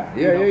 Yeah.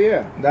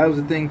 That was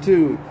the thing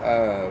too.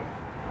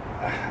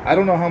 I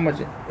don't know how much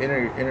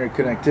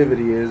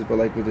interconnectivity is, but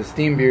like with the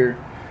steam beer,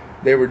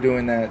 they were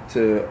doing that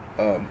to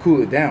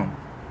cool it down.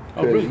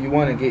 Because you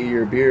want to get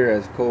your beer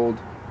as cold.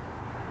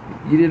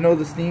 You didn't know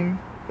the steam?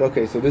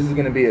 Okay, so this is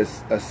going to be a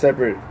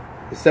separate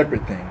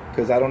thing,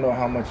 because I don't know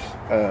how much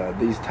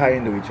these tie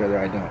into each other.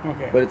 I don't.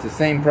 Okay. But it's the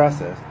same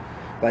process.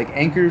 Like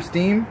Anchor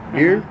steam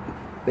beer,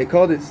 they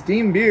called it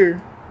steam beer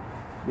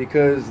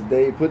because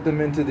they put them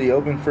into the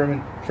open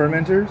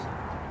fermenters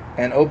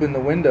and open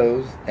the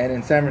windows, and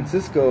in San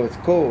Francisco it's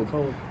cold.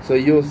 So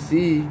you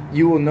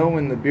will know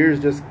when the beers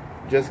just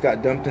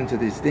got dumped into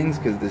these things,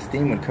 because the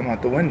steam would come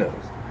out the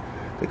windows.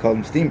 They call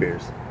them steam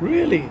beers.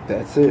 Really?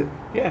 That's it.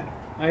 Yeah,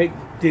 I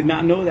did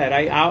not know that.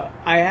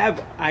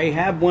 I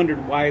have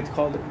wondered why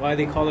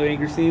they call it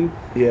Anchor steam.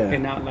 Yeah.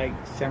 And not like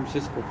San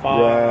Francisco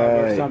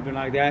fog or something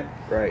like that.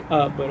 Right.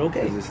 But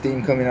okay. There's the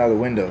steam coming out of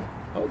the window.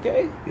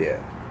 Okay.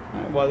 Yeah. All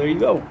right, well, there you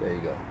go. There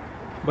you go.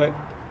 But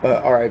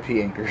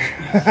R.I.P. Anchor.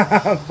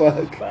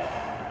 Fuck.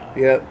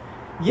 Yep.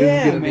 Yeah,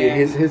 this is gonna be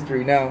his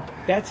history now.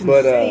 That's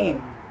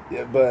insane.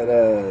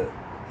 So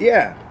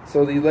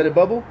you let it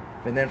bubble,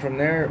 and then from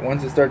there,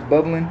 once it starts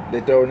bubbling,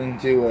 they throw it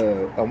into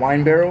a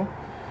wine barrel.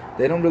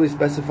 They don't really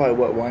specify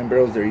what wine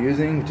barrels they're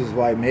using, which is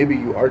why maybe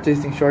you are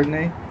tasting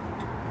Chardonnay.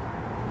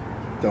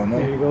 Don't know.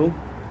 There you go.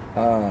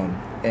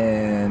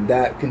 And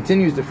that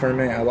continues to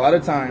ferment. A lot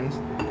of times,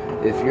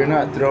 if you're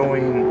not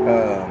throwing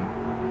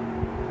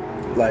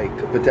like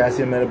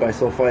potassium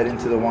metabisulfite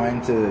into the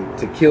wine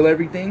to kill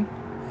everything,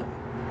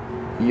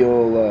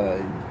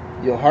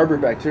 you'll harbor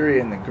bacteria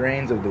in the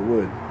grains of the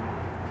wood.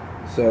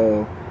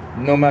 So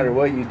no matter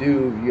what you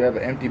do, you have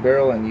an empty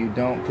barrel and you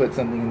don't put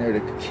something in there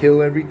to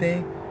kill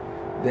everything,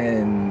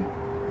 then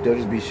there'll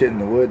just be shit in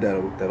the wood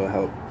that'll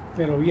help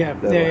That'll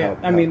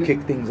help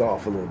kick things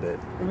off a little bit.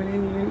 I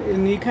mean,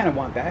 and you kind of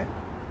want that.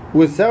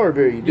 With sour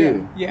beer, you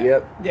do. Yeah.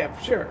 Yep. Yeah,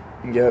 for sure.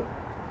 Yep.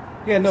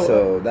 Yeah, no.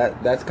 So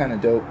that's kind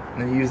of dope.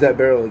 And you use that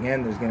barrel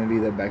again, there's going to be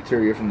that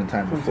bacteria from the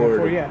time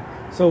before. Yeah.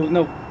 So,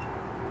 no.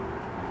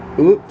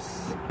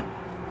 Oops.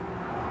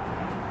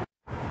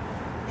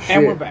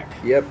 And we're back.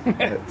 Yep.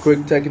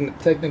 Quick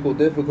technical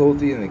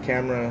difficulty and the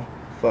camera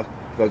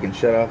fucking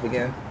shut off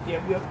again.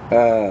 Yep.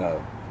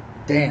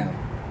 Damn.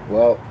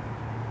 Well,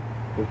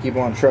 we'll keep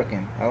on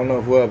trucking. I don't know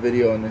if we'll have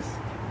video on this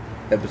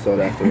episode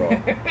after all.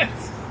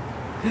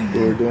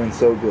 We were doing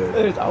so good.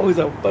 There's always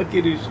a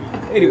fucking issue.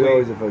 Anyway. There's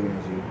always a fucking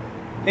issue.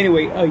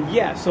 Anyway,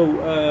 so,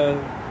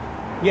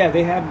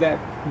 they have that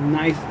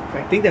nice,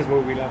 I think that's where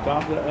we left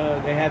off.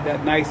 They had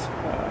that nice,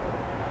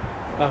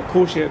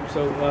 cool ship,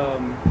 so,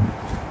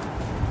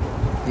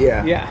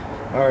 Yeah.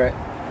 All right.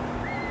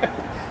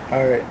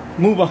 All right.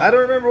 Move on. I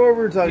don't remember what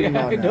we were talking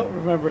about. I don't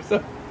remember.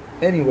 So,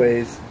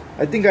 anyways,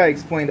 I think I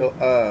explained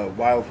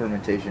wild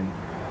fermentation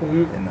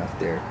enough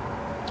there.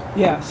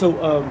 Yeah.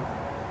 So,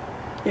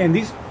 and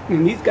these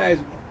guys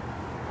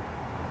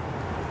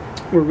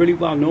were really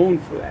well known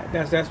for that.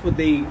 That's what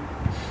they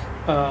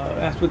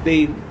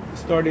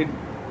started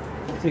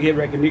to get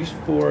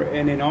recognition for,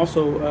 and then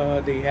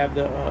also they have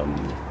the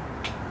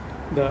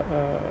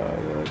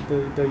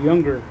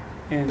younger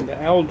and the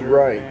elder.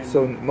 Right.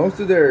 So most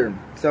of their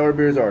sour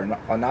beers are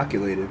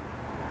inoculated.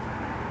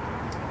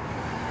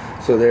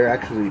 So they're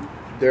actually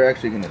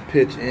going to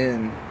pitch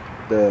in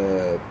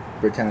the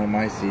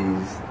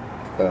Brettanomyces,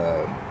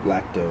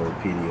 lacto,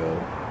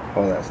 PDO,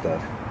 all that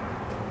stuff.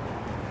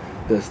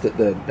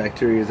 The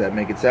bacteria that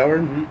make it sour.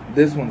 Mm-hmm.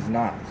 This one's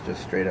not. It's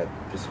just straight up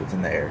just what's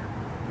in the air.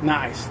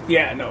 Nice.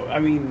 Yeah. No. I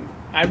mean,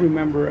 I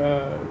remember.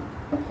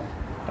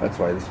 That's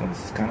why this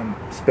one's kind of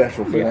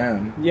special for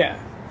them. Yeah.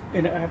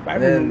 And I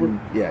remember.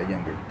 Yeah,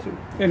 younger too.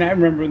 And I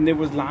remember there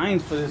was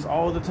lines for this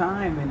all the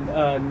time, and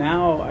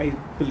now I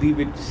believe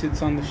it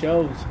sits on the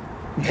shelves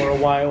for a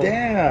while.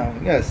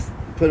 Damn. Yes.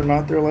 Put them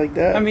out there like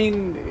that. I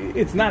mean,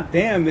 it's not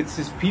them. It's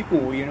just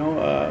people. You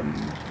know.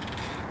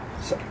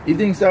 So you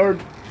think sours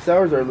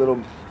are a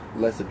little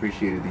less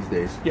appreciated these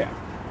days? Yeah.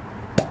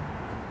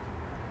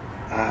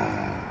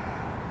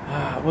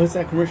 What's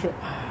that commercial?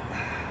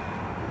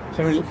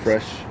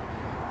 Fresh.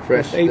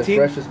 The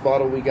freshest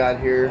bottle we got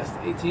here. That's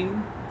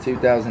 18.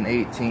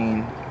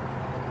 2018.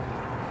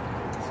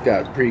 It's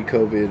got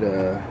pre-COVID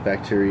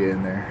bacteria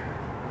in there.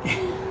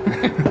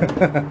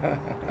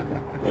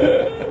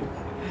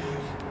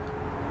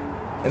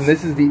 And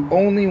this is the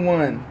only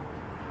one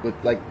with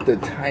like the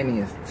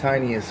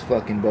tiniest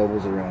fucking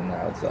bubbles around the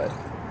outside.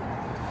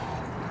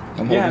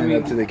 I'm holding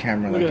it up to the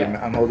camera like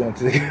I'm holding up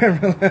to the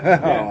camera.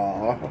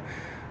 Aww.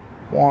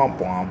 Womp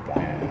womp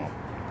womp.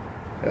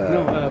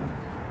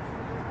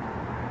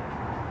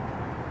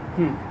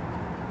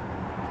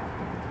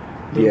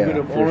 Little bit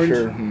of orange,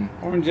 sure.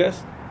 Orange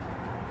zest,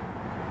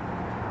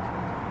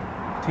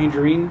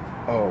 tangerine.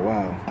 Oh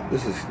wow,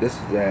 this is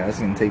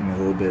gonna take me a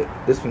little bit.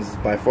 This one's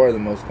by far the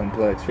most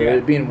complex. For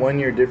it being 1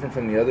 year different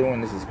from the other one,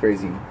 this is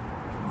crazy.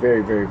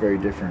 Very, very, very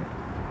different.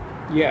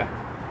 Yeah.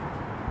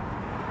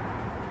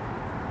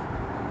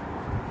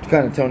 It's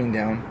kind of toning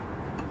down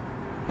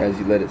as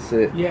you let it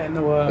sit. Yeah,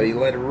 no. But you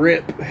let it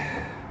rip.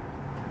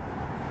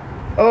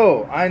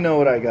 Oh, I know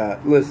what I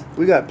got. Listen,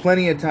 we got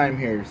plenty of time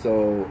here,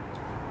 so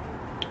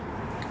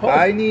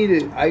I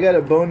got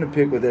a bone to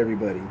pick with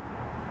everybody.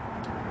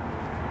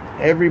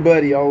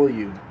 Everybody, all of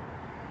you.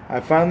 I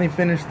finally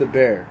finished the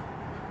bear.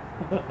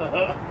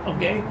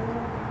 Okay.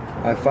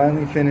 I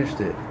finally finished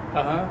it.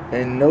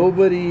 And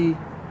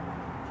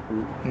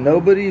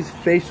nobody's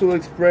facial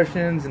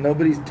expressions,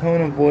 nobody's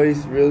tone of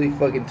voice really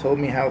fucking told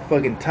me how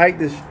fucking tight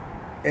this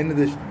end of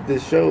this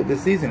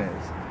season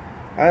is.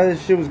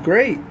 This shit was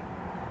great.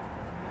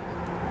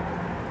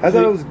 I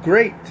thought it was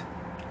great.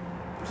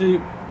 See,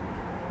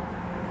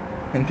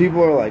 and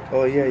people are like,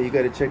 "Oh yeah, you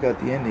got to check out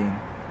the ending."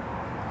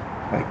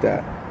 Like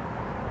that.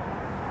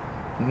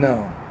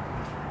 No.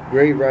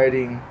 Great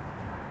writing.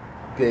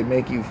 They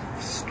make you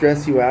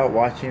stress you out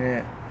watching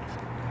it.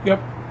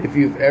 Yep. If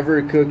you've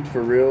ever cooked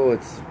for real,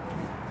 it's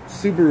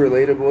super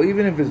relatable.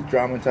 Even if it's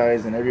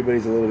dramatized and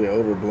everybody's a little bit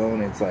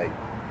overblown, it's like,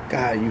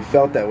 God, you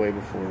felt that way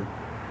before.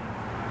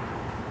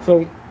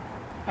 So,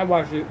 I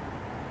watched it.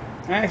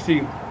 I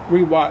actually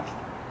rewatched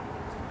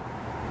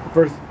the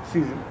first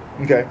season.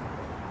 Okay.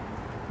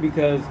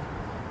 Because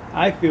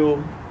I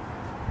feel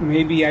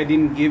maybe I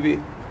didn't give it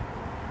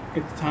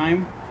its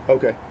time.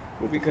 Okay.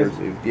 Because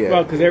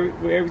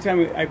every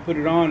time I put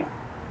it on,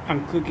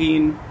 I'm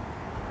cooking,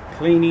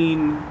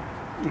 cleaning,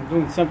 I'm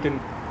doing something,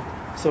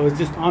 so it's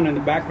just on in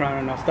the background,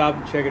 and I'll stop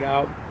and check it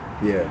out.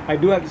 Yeah. I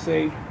do have to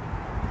say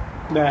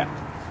that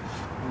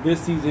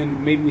this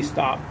season made me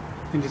stop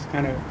and just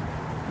kind of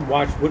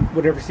watch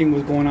whatever scene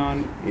was going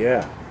on.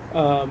 Yeah.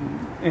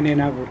 And then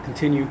I would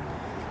continue.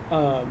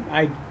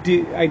 I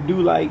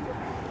do like.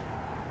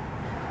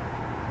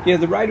 Yeah,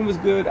 the writing was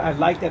good. I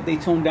like that they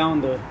toned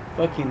down the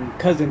fucking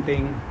cousin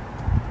thing.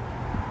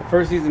 The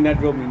first season that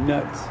drove me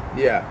nuts.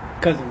 Yeah.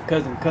 Cousin.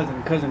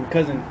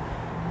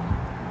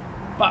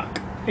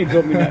 fuck, it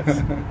drove me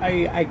nuts.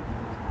 I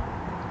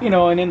you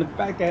know, and then the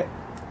fact that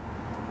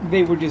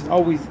they were just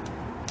always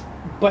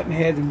button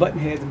heads and button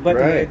heads and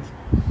button heads.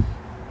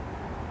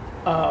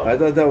 I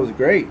thought that was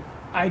great.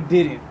 I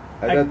didn't.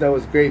 I thought that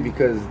was great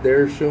because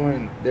they're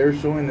showing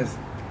this.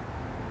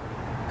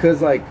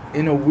 Because, like,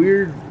 in a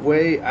weird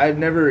way, I've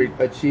never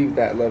achieved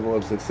that level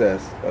of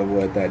success of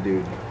what that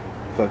dude,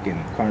 fucking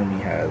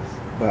Carmi, has.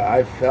 But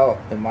I felt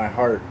in my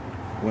heart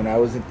when I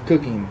was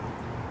cooking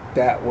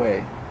that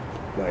way,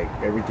 like,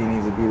 everything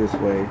needs to be this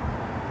way.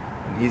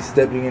 And he's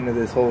stepping into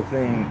this whole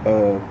thing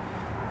of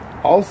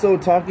also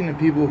talking to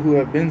people who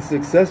have been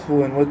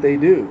successful in what they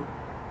do,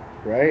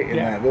 right? In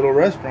that little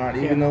restaurant,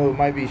 even though it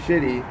might be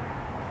shitty,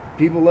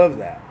 people love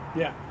that.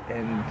 Yeah.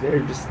 And they're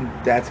just,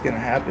 that's going to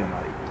happen.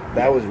 Like,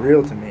 that was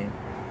real to me.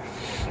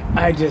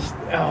 I just,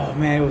 oh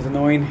man, it was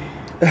annoying.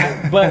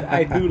 But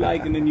I do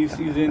like in the new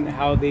season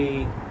how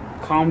they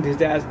calmed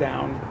his ass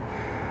down.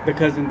 The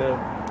cousin,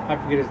 I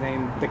forget his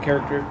name, the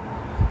character.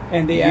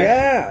 And they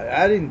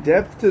adding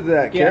depth to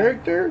that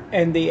character.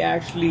 And they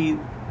actually,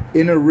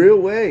 in a real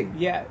way.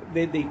 Yeah,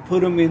 they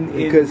put him in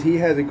because he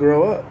had to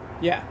grow up.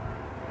 Yeah.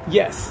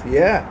 Yes.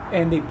 Yeah.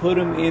 And they put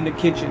him in the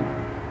kitchen.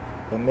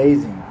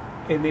 Amazing.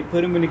 And they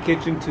put him in the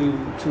kitchen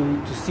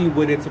to see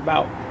what it's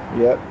about.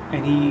 Yep.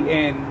 And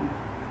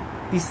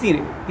he's seen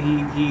it.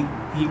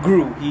 He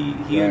grew.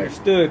 He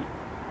understood.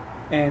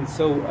 And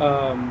so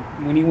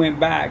when he went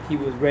back, he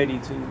was ready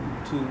to.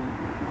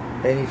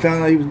 And he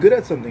found out he was good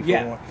at something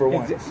for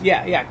once.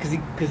 Yeah,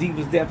 because he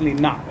was definitely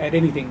not at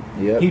anything.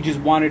 Yep. He just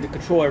wanted to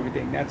control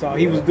everything. That's all.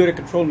 He was good at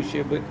controlling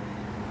shit, but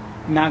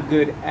not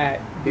good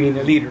at being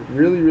a leader.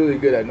 Really, really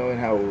good at knowing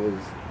how it was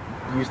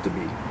used to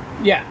be.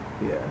 Yeah.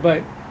 Yeah.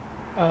 But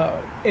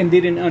and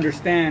didn't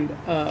understand.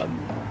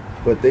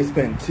 But they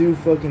spent 2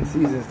 fucking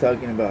seasons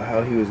talking about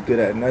how he was good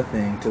at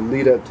nothing to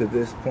lead up to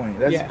this point.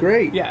 That's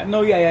great. Yeah.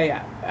 No.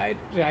 Yeah. I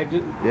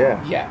just.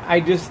 Yeah.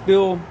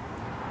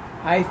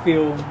 I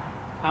feel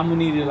I'm gonna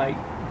need to like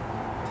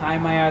tie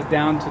my ass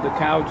down to the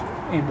couch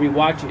and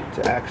rewatch it.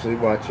 To actually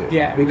watch it.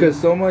 Yeah. Because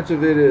so much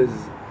of it is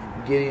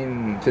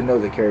getting to know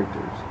the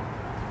characters.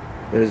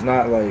 There's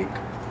not like,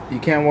 you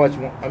can't watch,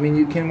 I mean,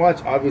 you can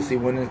watch obviously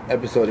one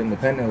episode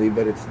independently,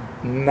 but it's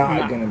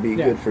not going to be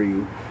good for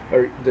you.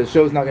 Or the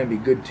show's not going to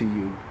be good to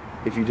you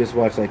if you just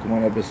watch like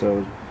one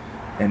episode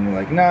and you're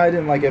like, nah, I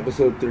didn't like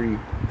episode 3.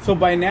 So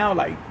by now,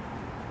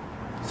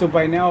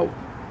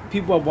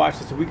 people have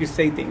watched it, so we could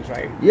say things,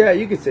 right? Yeah,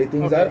 you could say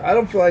things. Okay. I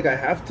don't feel like I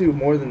have to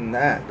more than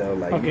that, though.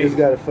 Like, you just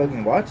gotta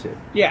fucking watch it.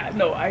 Yeah,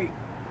 no, I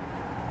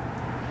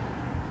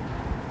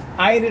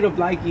ended up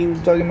liking...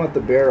 I'm talking about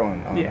the bear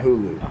on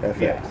Hulu,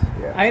 FX.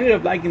 Yeah. I ended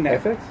up liking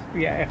that. FX?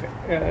 Yeah,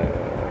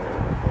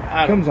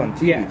 FX. It comes on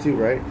TV too,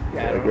 right?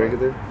 Yeah. Like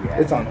regular? Yeah.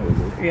 It's on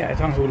Hulu. Yeah, it's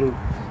on Hulu.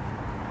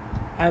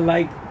 I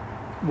liked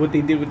what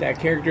they did with that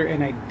character,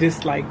 and I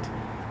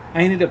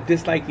ended up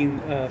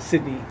disliking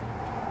Sydney.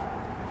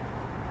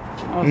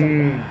 I was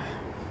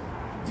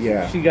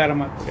like, she got on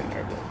my fucking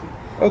nerves.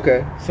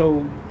 Okay.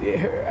 So,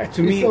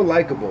 to me, she's so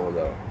likable,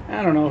 though.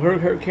 I don't know.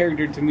 Her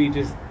character to me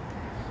just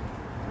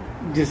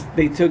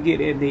they took it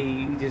and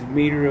they just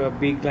made her a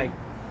big like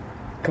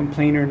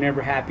complainer,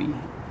 never happy.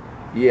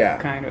 Yeah.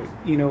 Kind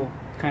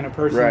of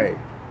person. Right.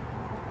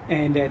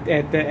 And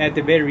at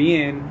the very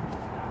end,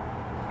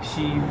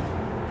 she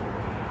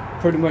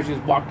pretty much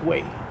just walked away.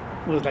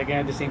 It was like,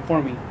 this ain't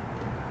for me.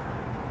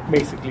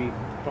 Basically,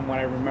 from what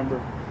I remember.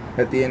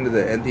 At the end,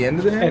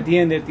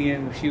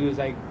 she was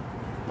like,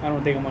 I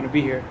don't think I'm going to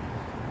be here.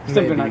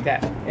 Something like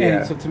that.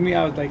 And so to me,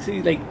 I was like,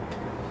 see, like,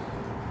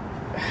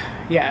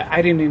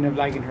 I didn't end up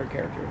liking her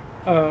character.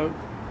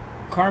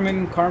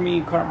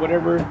 Carmi,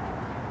 whatever,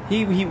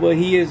 he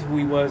is who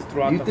he was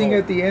throughout the whole... You think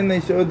at the end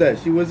they showed that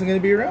she wasn't going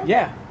to be around?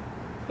 Yeah.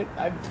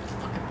 I'm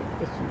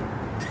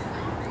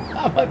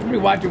about to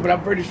rewatch it, but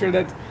I'm pretty sure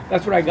that's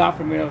what I got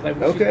from it. I was like,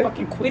 was she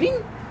fucking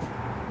quitting?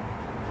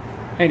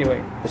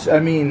 Anyway. I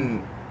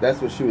mean... That's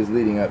what she was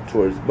leading up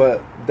towards,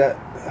 but that,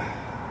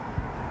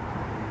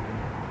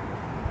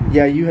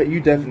 you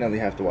definitely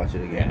have to watch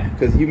it again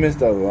because you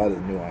missed out a lot of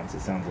the nuance.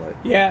 It sounds like.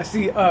 Yeah.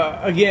 See,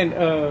 again,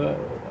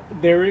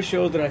 there is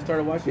shows that I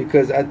started watching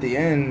because at the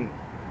end,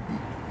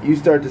 you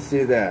start to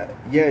see that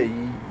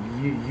you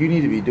need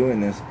to be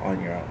doing this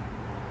on your own.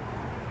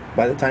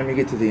 By the time you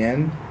get to the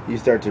end, you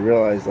start to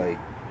realize like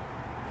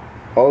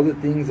all the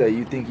things that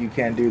you think you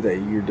can't do that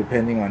you're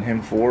depending on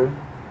him for.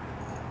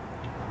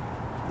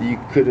 You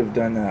could have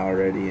done that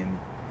already, and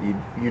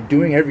you're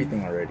doing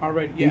everything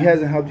already. He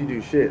hasn't helped you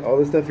do shit. All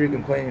the stuff you're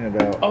complaining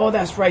about. Oh,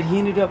 that's right. He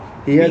ended up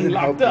being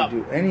locked up.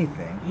 You do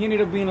anything. He ended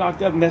up being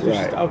locked up, and that's what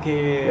she's...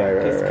 Okay,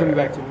 it's coming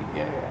back to me.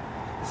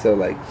 Yeah. So,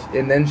 like,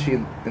 and then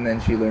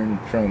she learned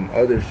from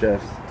other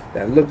chefs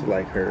that looked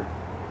like her.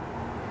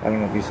 I don't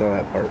know if you saw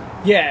that part.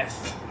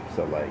 Yes.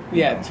 So, like,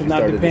 she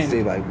started to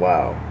see, like,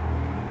 wow.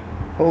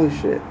 Holy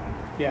shit.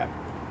 Yeah.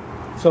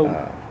 So...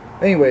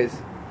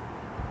 anyways...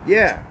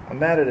 Yeah, I'm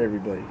mad at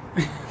everybody.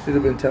 Should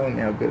have been telling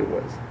me how good it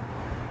was.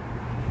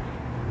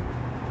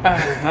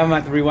 I'm going to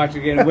have to rewatch it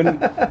again.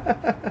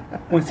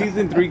 when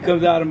season 3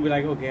 comes out, I'm be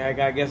like, okay,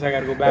 I guess I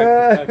gotta go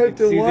back to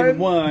season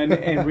 1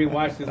 and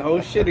rewatch this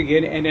whole shit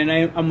again, and then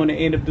I'm gonna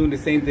end up doing the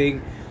same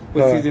thing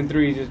with season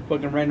 3, just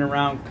fucking running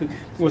around.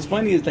 What's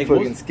funny is like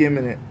fucking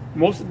skimming it.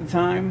 Most of the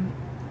time,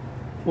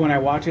 when I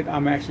watch it,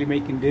 I'm actually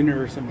making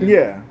dinner or something.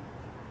 Yeah.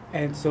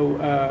 And so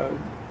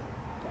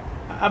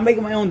I'm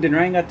making my own dinner.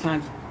 I ain't got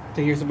time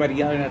to hear somebody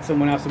yelling at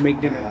someone else to make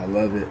dinner. I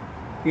love it.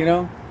 You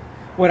know,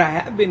 what I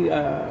have.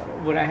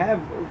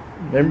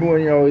 Remember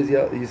when you always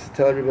used to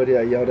tell everybody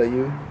I yelled at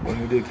you when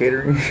we did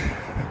catering?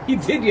 He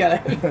did yell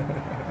at me.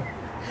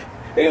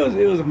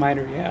 It was a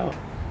minor yell.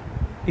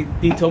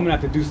 He told me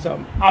not to do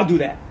something. I'll do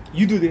that.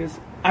 You do this.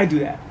 I do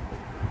that.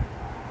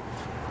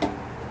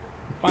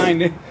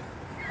 Fine.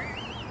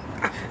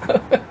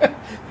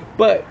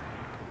 But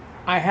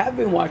I have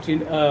been watching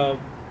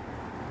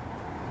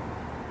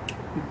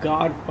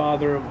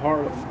Godfather of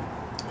Harlem.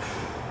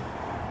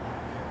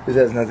 This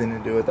has nothing to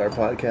do with our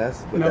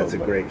podcast, but that's a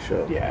great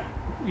show. Yeah.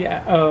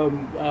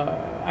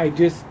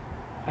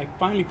 I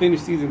finally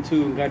finished season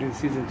 2 and got into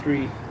season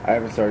 3. I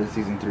haven't started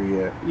season 3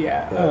 yet.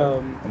 Yeah.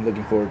 I'm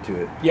looking forward to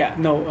it. Yeah.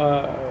 No.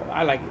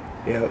 I like it.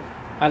 Yep.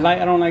 I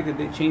don't like that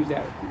they changed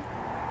that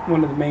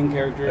one of the main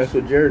characters. That's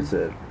what Jared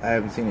said. I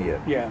haven't seen it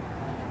yet. Yeah.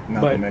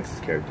 Malcolm X's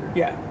character.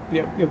 Yeah.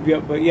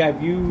 Yep. But yeah,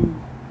 if you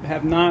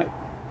have not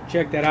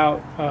checked that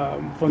out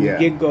from the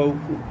get-go,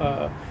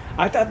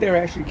 I thought they were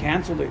actually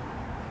canceled it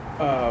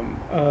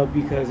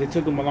because it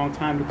took them a long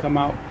time to come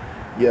out.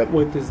 Yep.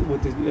 With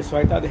this, so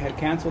I thought they had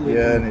canceled it.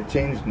 Yeah, and it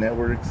changed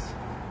networks.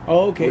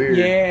 Oh, okay. Weird.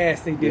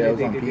 Yes, they did. Yeah, it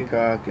was on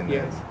Peacock, and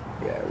yes.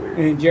 Weird.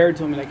 And Jared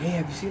told me like, "Hey,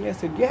 have you seen it?" I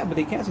said, "Yeah," but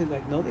they canceled it.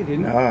 Like, no, they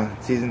didn't.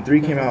 Season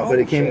 3 came out, but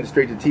it came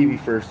straight to TV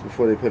first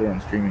before they put it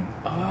on streaming.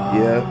 Oh.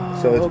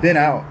 Yeah. So it's been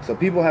out. So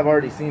people have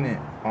already seen it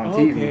on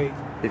TV.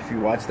 If you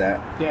watch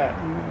that. Yeah.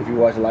 If you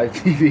watch live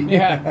TV.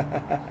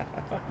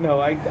 Yeah. No,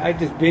 I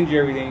just binge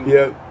everything.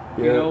 Yep.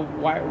 You know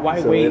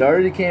why so wait? It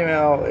already came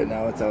out, and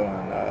now it's out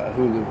on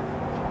Hulu.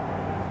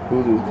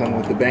 Hulu coming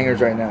with the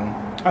bangers right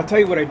now. I'll tell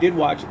you what I did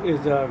watch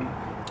is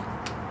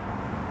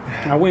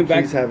I went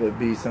back. Please have it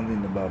be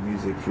something about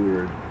music,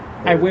 food.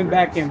 I went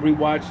back and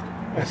rewatched.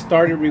 I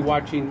started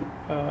rewatching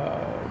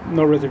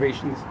No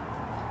Reservations.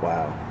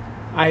 Wow.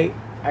 I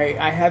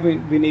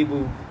haven't been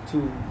able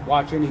to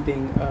watch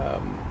anything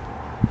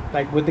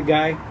like with the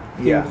guy.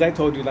 Yeah. Because I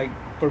told you, like,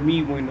 for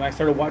me, when I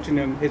started watching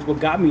him, it's what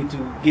got me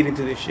to get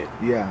into this shit.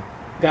 Yeah.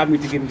 Got me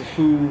to get into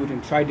food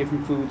and try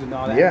different foods and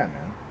all that. Yeah,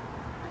 man.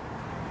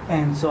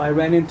 And so I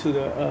ran into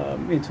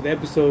the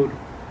episode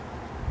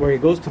where he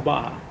goes to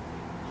Baja.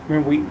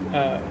 Remember,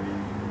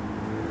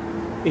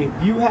 if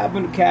you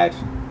happen to catch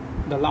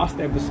the last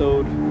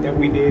episode that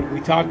we did, we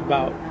talked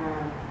about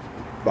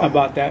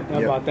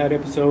that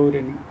episode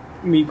and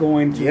me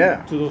going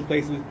to those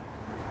places.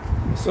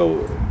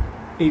 So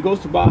he goes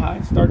to Baja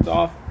and starts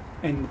off,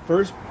 and the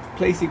first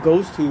place he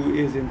goes to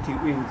is in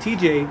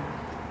TJ,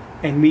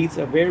 and meets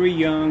a very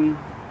young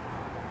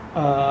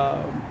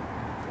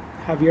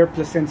Javier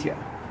Plasencia,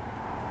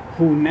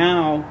 who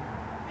now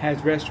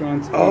has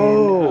restaurants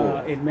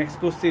in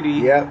Mexico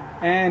City,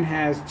 and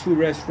has 2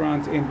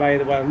 restaurants in Valle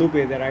de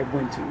Guadalupe that I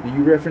went to. Did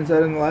you reference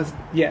that in the last?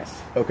 Yes.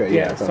 Okay.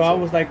 Yeah. So I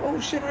was like, oh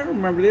shit, I don't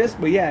remember this,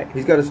 but yeah.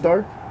 He's got a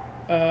star.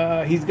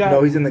 He's got.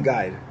 No, he's in the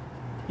guide.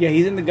 Yeah,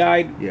 he's in the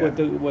guide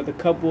with a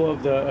couple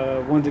of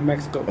the ones in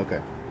Mexico.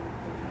 Okay.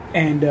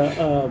 And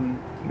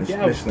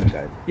Michelin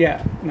guide.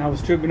 Yeah, and I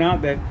was tripping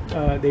out that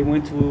they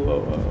went to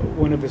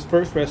one of his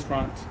first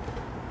restaurants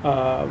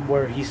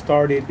where he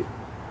started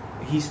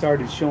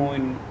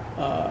showing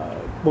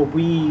what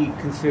we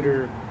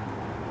consider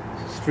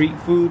street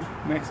food,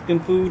 Mexican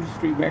food,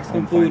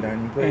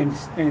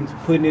 and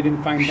putting it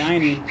in fine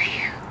dining.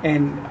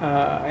 And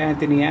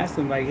Anthony asked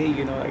him, like, hey,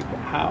 you know, like,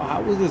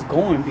 how is this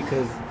going?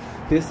 Because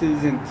this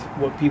isn't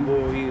what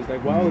people. He was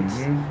like, well, it's,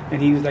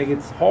 and he was like,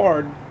 it's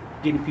hard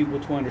getting people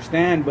to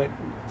understand, but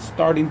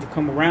starting to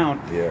come around.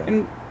 Yeah.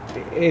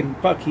 And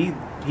fuck, he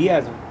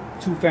has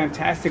 2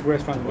 fantastic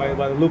restaurants by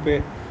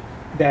Guadalupe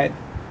that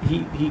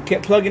he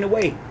kept plugging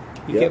away.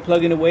 He kept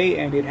plugging away,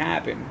 and it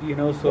happened, you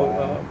know.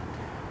 So,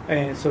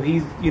 and so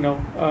he's, you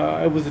know,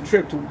 it was a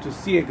trip to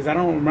see it because I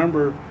don't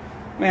remember.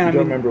 Man, I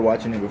don't remember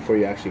watching it before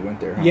you actually went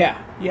there, huh?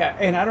 Yeah,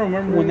 and I don't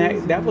remember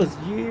when that was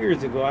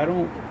years ago. I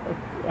don't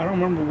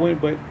remember when,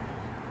 but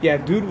yeah,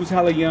 dude was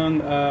hella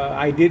young.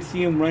 I did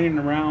see him running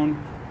around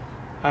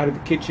out of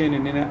the kitchen,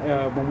 and then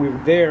when we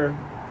were there,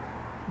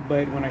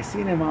 but when I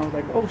seen him, I was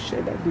like, oh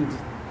shit, that dude's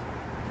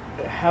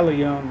hella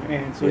young.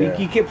 And so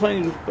he kept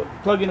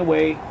plugging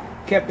away,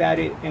 kept at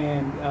it,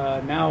 and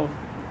now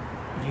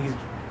he's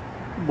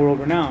world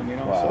renowned, you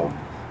know. Wow. So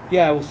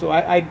yeah, so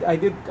I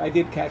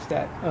did catch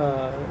that,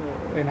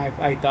 and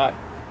I thought,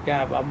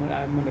 yeah, I'm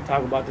gonna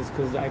talk about this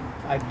because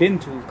I've been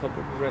to a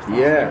couple of restaurants.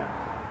 Yeah.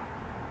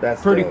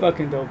 That's pretty dope.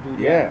 Fucking dope, dude.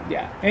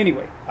 Yeah.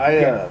 Anyway,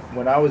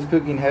 when I was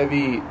cooking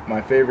heavy,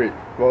 my favorite,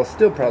 well,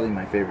 still probably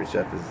my favorite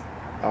chef is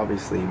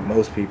obviously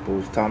most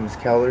people's Thomas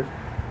Keller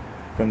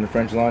from the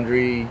French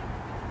Laundry,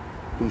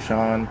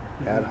 Bouchon,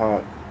 Ad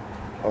Hoc,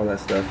 all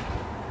that stuff.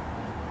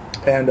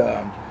 And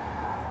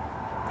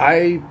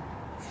I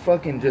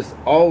fucking just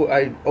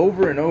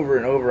over and over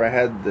and over. I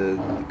had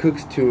the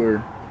Cook's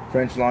Tour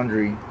French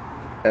Laundry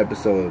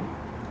episode.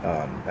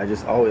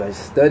 I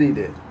studied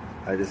it.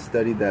 I just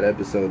studied that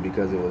episode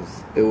because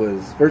it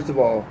was first of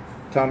all,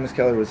 Thomas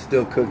Keller was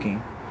still cooking,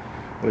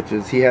 which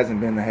is, he hasn't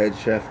been the head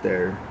chef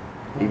there,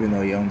 even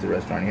though he owns a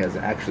restaurant. He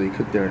hasn't actually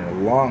cooked there in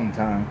a long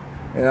time.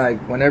 And like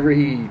whenever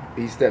he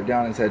stepped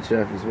down as head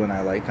chef is when I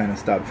like kind of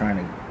stopped trying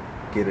to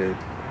get a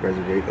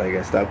reservation. Like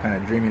I stopped kind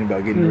of dreaming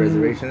about getting a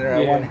reservation there.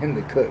 I wanted him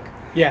to cook.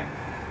 Yeah.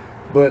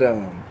 But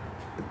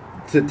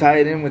to tie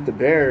it in with the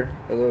bear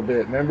a little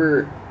bit,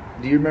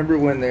 do you remember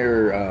when they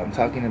were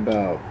talking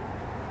about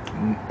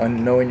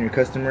knowing your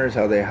customers,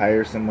 how they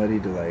hire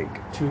somebody to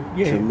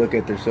look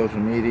at their social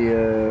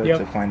media,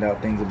 to find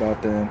out things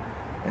about them,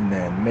 and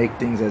then make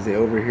things as they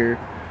overhear?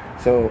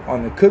 So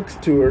on the Cook's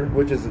Tour,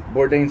 which is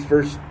Bourdain's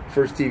first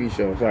TV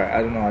show. Sorry,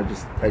 I don't know. I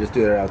just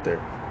threw that out there.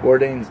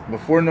 Bourdain's,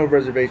 before No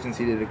Reservations,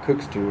 he did a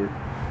Cook's Tour.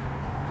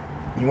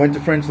 He went to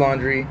French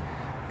Laundry,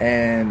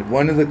 and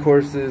one of the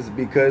courses,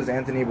 because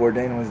Anthony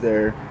Bourdain was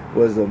there,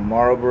 was a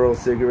Marlboro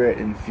cigarette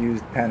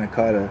infused panna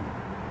cotta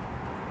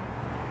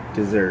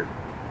dessert,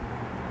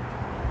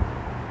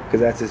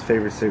 because that's his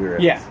favorite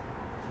cigarette. Yeah.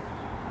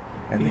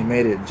 And they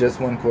made it just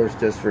one course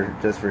just for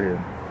him,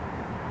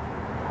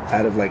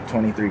 out of like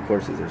 23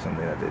 courses or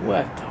something that they did.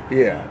 What?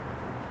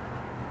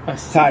 A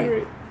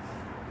cigarette?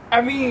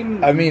 I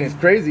mean, it's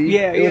crazy.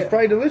 Yeah, it was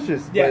probably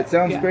delicious, but it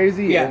sounds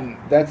crazy, and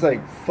that's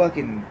like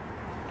fucking.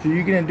 So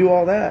you're gonna do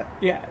all that?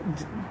 Yeah.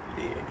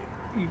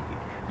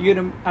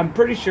 I'm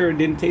pretty sure it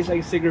didn't taste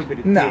like a cigarette, but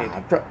it did.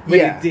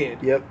 It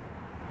did. Yep.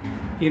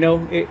 You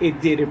know,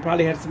 it did. It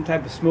probably had some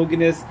type of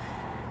smokiness.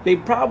 They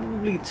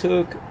probably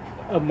took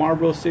a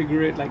Marlboro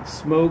cigarette, like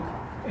smoke,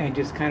 and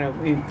just kind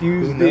of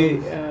infused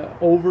it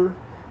over,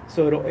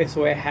 so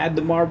it had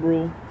the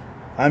Marlboro.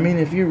 I mean,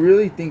 if you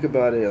really think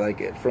about it,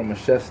 like from a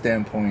chef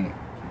standpoint,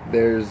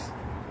 there's.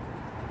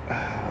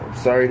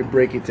 Sorry to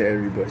break it to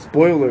everybody.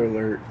 Spoiler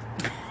alert.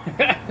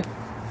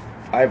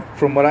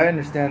 From what I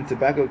understand,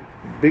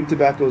 Big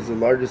Tobacco is the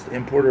largest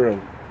importer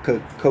of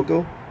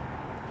cocoa,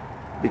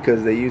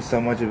 because they use so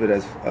much of it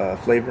as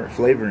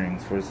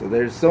flavorings for. So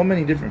there's so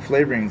many different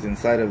flavorings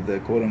inside of the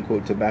quote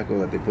unquote tobacco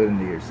that they put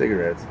into your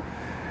cigarettes,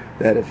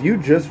 that if you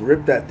just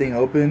ripped that thing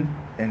open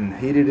and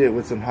heated it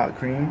with some hot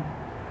cream,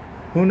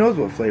 who knows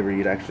what flavor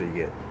you'd actually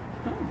get.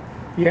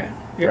 Yeah.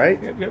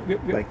 Right?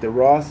 Yep. Like the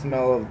raw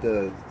smell of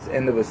the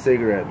end of a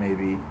cigarette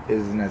maybe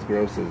isn't as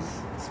gross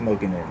as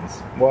smoking it.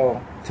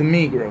 Well, to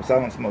me, gross. I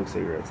don't smoke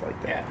cigarettes like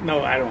that. Yeah,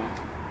 no, I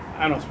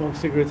don't smoke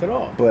cigarettes at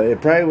all. But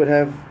it probably would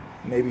have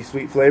maybe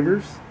sweet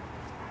flavors.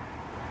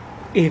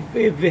 If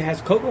it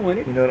has cocoa in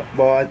it. You know,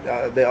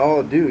 well, they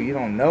all do. You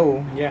don't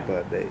know. Yeah.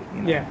 But they,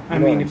 you know. Yeah, I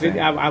mean,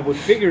 I would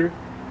figure,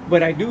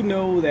 but I do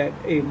know that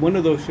in one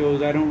of those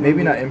shows, I don't remember.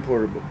 Maybe not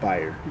importer, but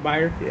buyer.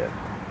 Buyer? Yeah.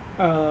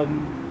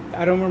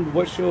 I don't remember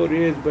what show it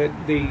is, but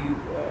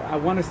I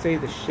want to say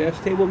the Chef's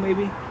Table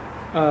maybe.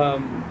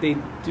 They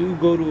do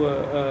go to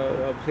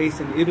a place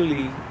in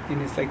Italy,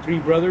 and it's like three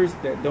brothers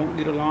that don't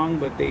get along,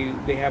 but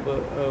they have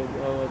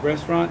a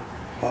restaurant.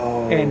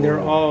 Oh. And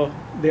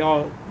they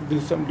all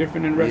do something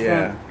different in the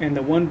restaurant. Yeah. And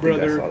the one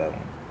brother, I saw that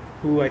one,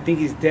 who I think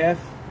he's deaf,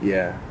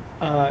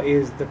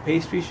 is the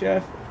pastry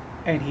chef,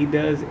 and he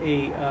does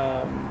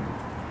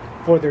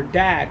for their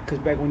dad, because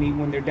back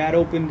when their dad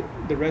opened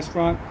the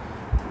restaurant,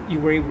 you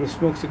were able to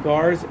smoke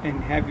cigars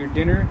and have your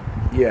dinner.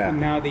 Yeah.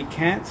 And now they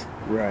can't.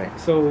 Right.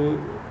 So,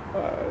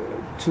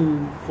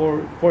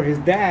 for his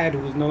dad,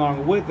 who's no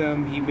longer with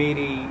them, he made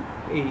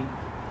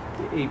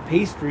a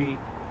pastry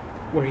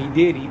where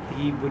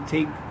he would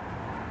take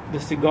the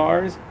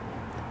cigars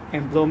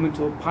and blow them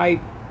into a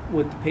pipe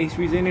with the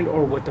pastries in it,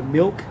 or with the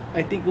milk,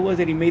 I think it was,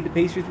 that he made the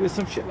pastries with,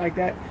 some shit like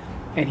that,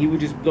 and he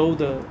would just blow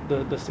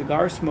the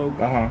cigar smoke,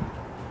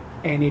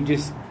 and it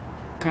just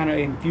kind of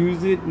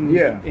infused it,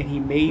 and he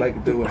made like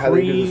how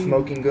they do the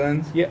smoking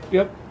guns.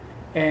 Yep.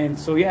 And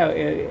so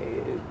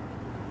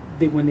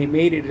when they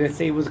made it, let's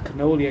say it was a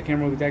cannoli, I can't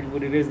remember exactly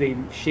what it is, they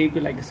shaped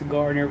it like a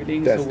cigar and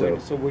everything.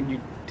 So when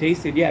you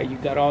taste it, you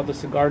got all the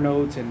cigar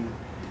notes, and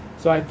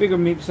so I figured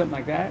maybe something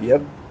like that.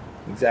 Yep,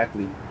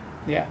 exactly.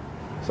 Yeah.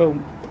 So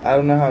I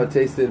don't know how it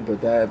tasted, but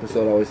that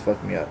episode always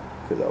fucked me up,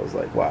 because I was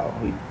like, wow,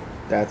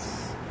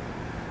 that's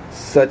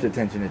such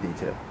attention to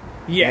detail.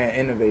 Yeah.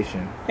 And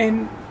innovation.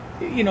 And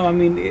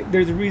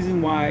there's a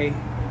reason why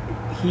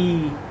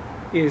he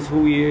is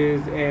who he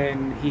is,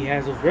 and he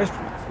has those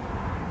restaurants.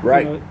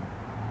 Right.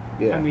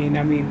 Yeah. I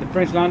mean, the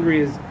French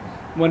Laundry is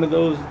one of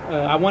those.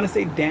 I want to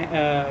say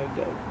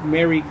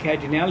Mary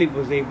Caginelli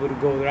was able to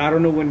go there. I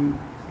don't know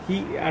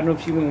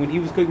if she went when he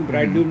was cooking, but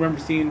I do remember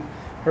seeing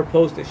her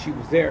post that she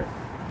was there,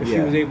 but she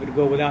was able to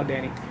go without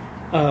Danny.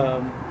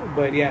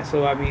 But yeah,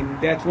 so I mean,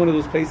 that's one of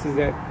those places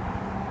that,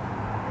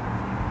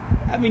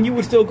 I mean, you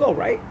would still go,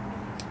 right?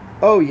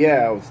 Oh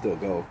yeah, I would still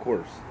go, of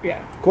course.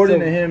 Yeah. According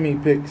to him, he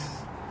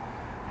picks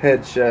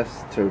head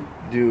chefs to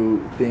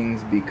do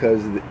things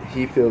because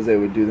he feels they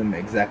would do them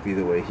exactly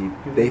the way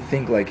they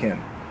think like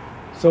him.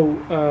 So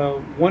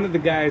one of the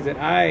guys that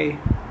I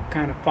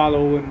kind of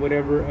follow and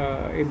whatever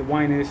in the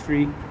wine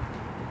industry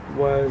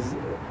was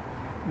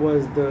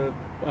the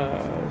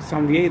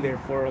sommelier there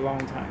for a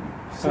long time.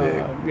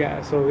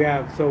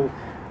 So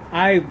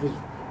I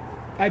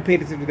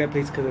paid attention to that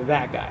place because of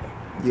that guy.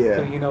 Yeah.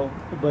 So, you know,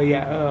 but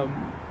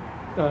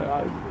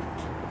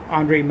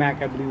Andre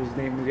Mack, I believe his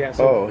name was. Yeah.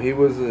 So, he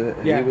was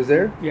he was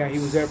there. Yeah, he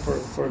was there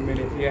for a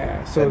minute.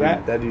 Yeah. So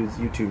that dude's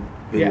YouTube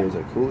videos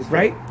are cool as fuck.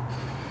 Right.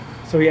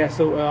 So yeah.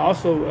 So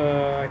also,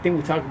 I think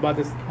we talked about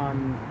this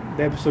on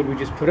the episode we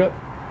just put up.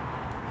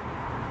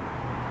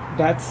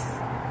 That's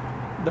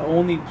the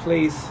only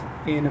place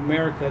in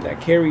America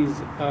that carries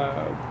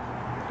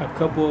a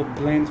couple of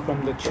blends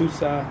from the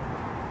Chusa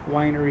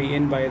winery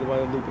in Valle de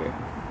Guadalupe.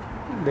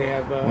 They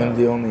have one of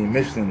the only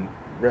Michelin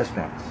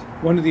restaurants.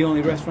 One of the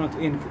only restaurants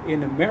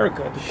in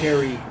America to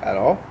carry at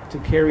all. To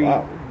carry,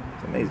 wow,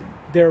 it's amazing.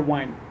 Their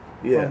wine.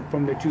 Yeah.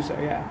 From the Chusa.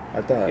 Yeah.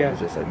 I thought it was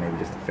just like maybe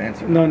just a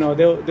fancy one. No.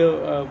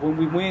 They'll when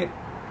we went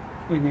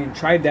and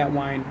tried that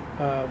wine,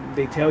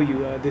 they tell you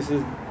this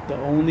is the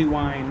only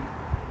wine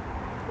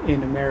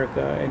in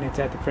America, and it's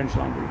at the French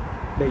Laundry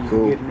that you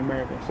can get in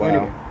America. So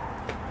anyway,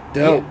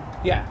 dope.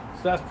 Yeah,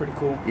 so that's pretty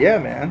cool. Yeah,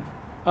 man.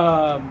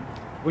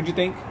 What'd you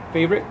think?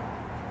 Favorite?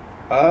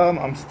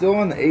 I'm still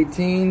on the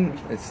 18.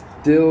 It's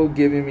still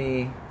giving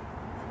me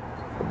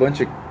a bunch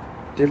of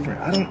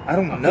different. I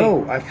don't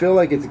know. I feel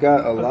like it's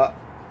got a lot.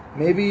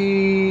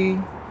 Maybe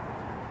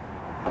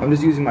I'm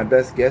just using my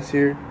best guess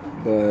here,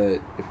 but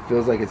it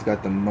feels like it's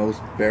got the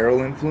most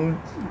barrel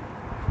influence.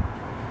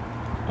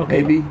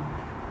 Okay. Maybe.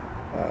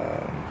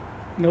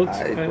 Notes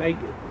like,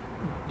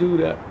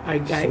 dude.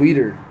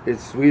 Sweeter.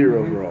 It's sweeter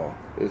overall.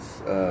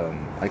 It's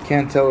I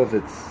can't tell if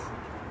it's.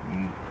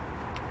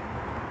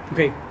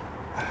 Okay.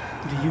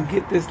 Do you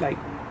get this like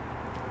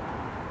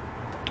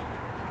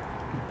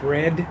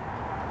bread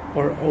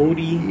or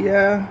oaty?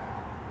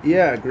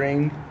 Yeah,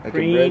 grain, like a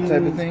bread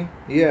type of thing.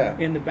 Yeah.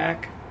 In the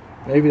back.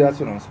 Maybe that's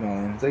what I'm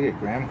smelling. It's like a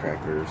graham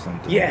cracker or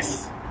something.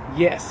 Yes.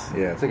 Yeah,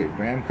 it's like a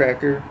graham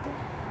cracker,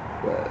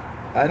 but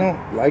I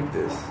don't like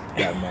this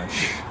that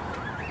much.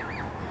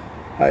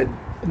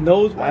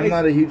 I'm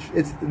not a huge.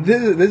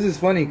 This is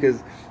funny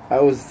because I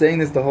was saying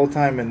this the whole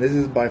time, and this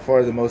is by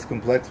far the most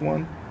complex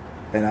one.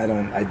 And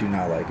I do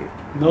not like it.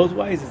 Nose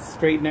wise, it's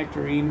straight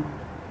nectarine.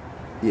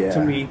 Yeah.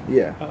 To me.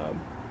 Yeah.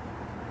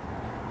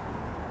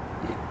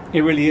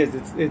 It really is.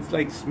 It's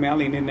like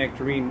smelling in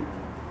nectarine.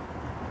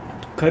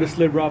 Cut a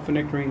sliver off a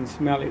nectarine,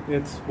 smell it.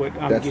 That's what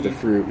I'm getting. That's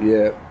the fruit.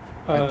 Yeah.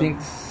 I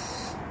think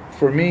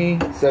for me,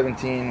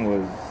 17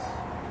 was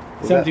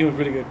 17 was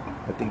really good.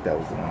 I think that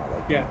was the one I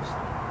liked the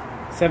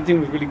most. 17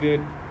 was really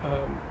good.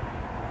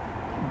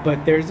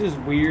 But there's this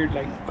weird,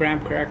 like, graham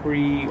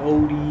crackery,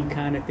 oaty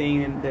kind of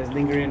thing and that's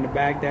lingering in the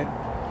back that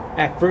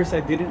at first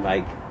I didn't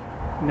like.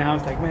 Now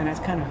it's like, man,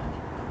 that's kind of...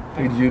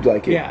 You'd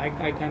like it? Yeah,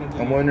 I kind of do.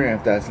 I'm wondering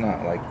if that's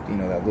not, like, you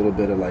know, that little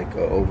bit of, like,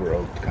 over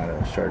oaked kind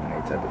of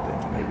Chardonnay type of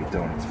thing. Maybe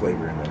throwing its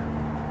flavor in there.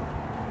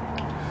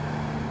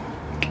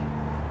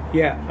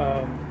 Yeah,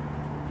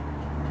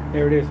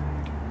 there it is.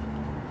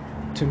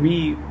 To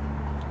me,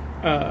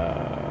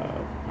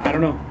 I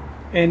don't know.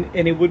 And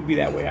it would be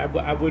that way.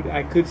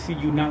 I could see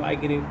you not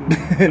liking it,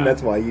 and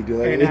that's why you do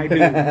like it. And I do,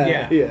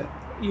 yeah. Yeah.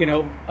 You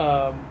know,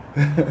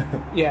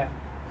 yeah.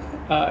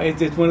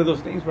 It's one of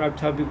those things where I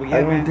tell people, yeah,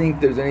 I don't think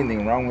there's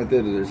anything wrong with it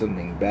or there's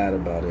something bad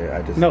about it.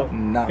 I just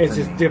not. It's for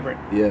just me. different.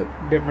 Yeah.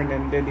 Different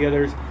than the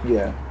others.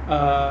 Yeah.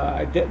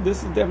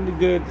 This is definitely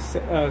good.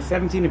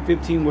 17 and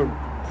 15 were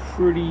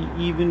pretty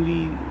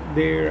evenly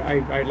there.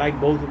 I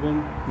like both of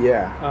them.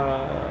 Yeah.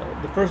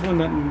 The first one,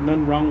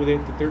 nothing wrong with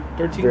it. The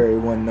 13. Very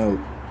one note.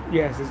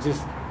 Yes, it's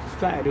just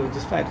flat. It was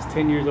just flat. It's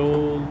 10 years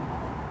old.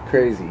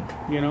 Crazy.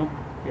 You know?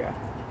 Yeah.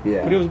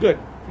 Yeah. But it was good.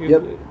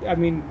 I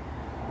mean,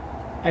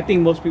 I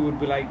think most people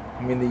would be like...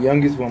 I mean, the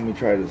youngest one we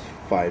tried was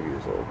 5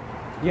 years old.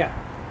 Yeah.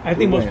 I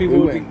think most people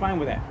would be fine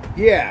with that.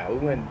 Yeah.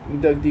 We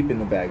dug deep in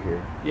the bag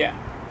here. Yeah.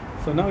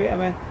 So, no, yeah,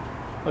 man.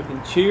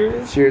 Fucking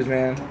cheers. Cheers,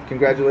 man.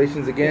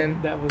 Congratulations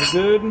again. That was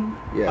good.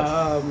 Yes.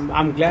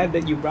 I'm glad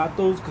that you brought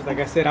those because, like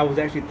I said, I was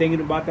actually thinking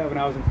about that when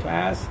I was in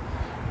class.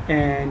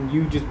 And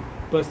you just...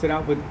 busted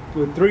out with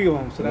 3 of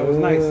them, so that was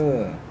nice.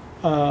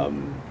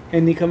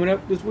 Anything coming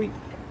up this week?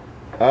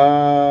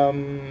 What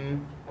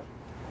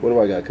do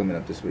I got coming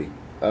up this week?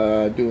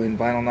 Doing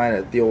vinyl night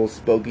at the old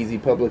Spokeasy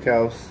Public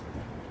House.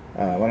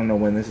 I don't know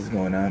when this is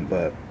going on,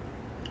 but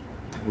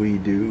we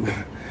do.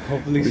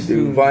 Hopefully we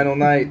soon. do vinyl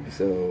night.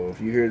 So if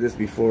you hear this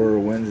before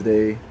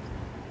Wednesday,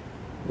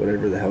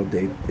 whatever the hell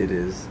date it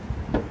is.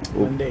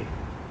 Monday.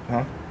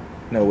 Huh?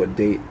 No, what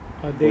date?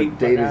 What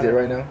date is it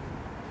right now?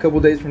 A couple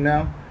days from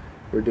now.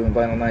 We're doing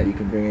vinyl night. You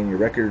can bring in your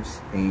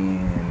records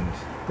and...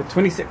 The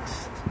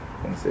 26th.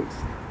 26th.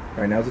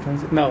 Right now is the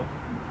 26th? No.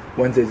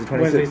 Wednesday's the 26th?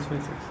 Wednesday's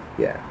 26th.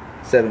 Yeah.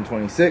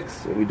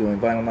 7/26. We'll be doing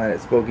vinyl night at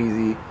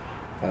Spokeasy.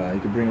 You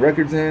can bring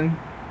records in,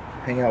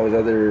 hang out with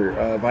other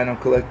vinyl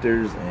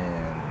collectors,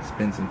 and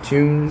spin some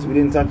tunes. We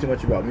didn't talk too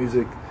much about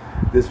music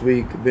this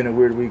week. Been a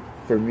weird week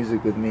for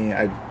music with me.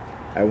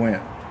 I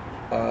went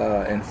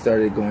and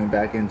started going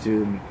back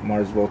into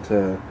Mars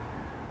Volta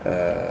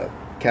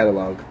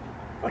catalog.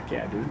 Fuck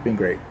yeah, dude. It's been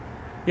great.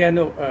 Yeah,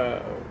 no.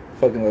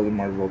 Fucking love the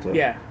Mars Volta.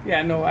 Yeah,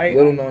 no.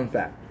 Little known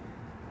fact.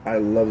 I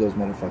love those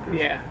motherfuckers.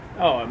 Yeah.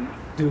 Oh,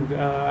 dude.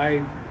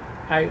 I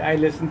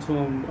listen to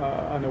them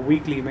on a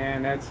weekly,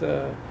 man. That's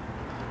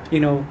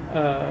you'll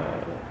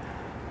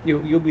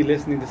be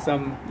listening to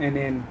some, and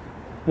then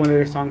one of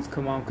their songs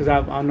come on, because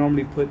I'll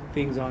normally put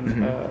things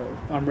on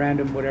on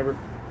random whatever.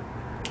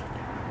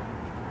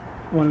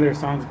 One of their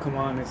songs will come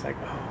on, it's like,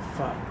 oh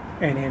fuck,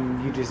 and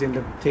then you just end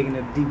up taking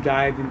a deep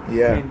dive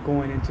and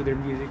going into their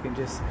music and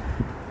just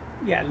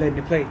letting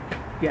it play.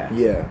 Yeah.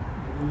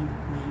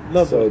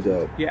 Love so those.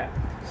 Dope. Yeah.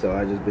 So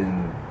I just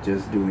been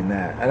doing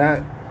that,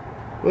 and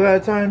we're out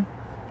of time.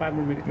 5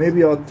 more minutes.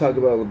 Maybe I'll talk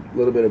about a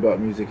little bit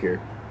about music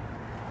here.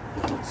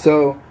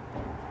 So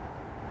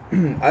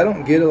I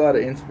don't get a lot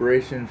of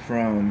inspiration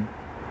from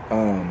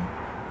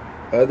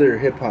other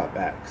hip hop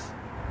acts.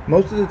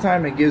 Most of the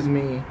time, it gives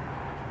me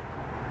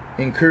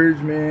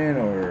encouragement,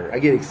 or I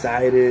get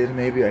excited.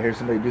 Maybe I hear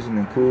somebody do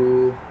something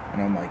cool,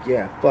 and I'm like,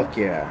 yeah, fuck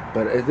yeah.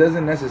 But it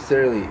doesn't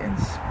necessarily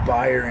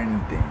inspire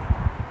anything.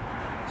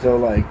 So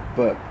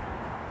but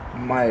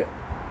my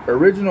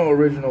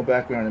original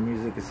background in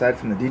music, aside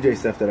from the DJ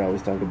stuff that I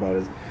always talk about,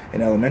 is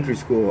in elementary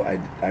school I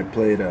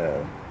played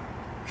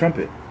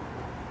trumpet.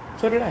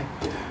 So did I.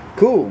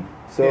 Cool.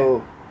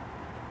 So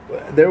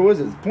there was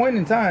a point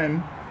in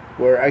time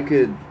where I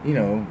could,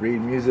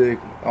 read music.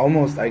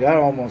 I got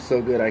almost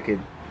so good I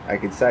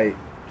could cite,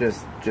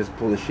 just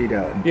pull the sheet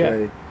out and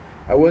play.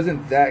 I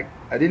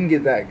didn't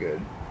get that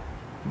good,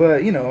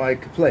 but I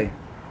could play.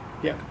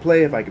 Yeah. I could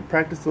play. If I could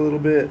practice a little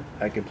bit,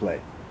 I could play.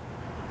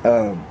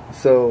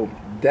 So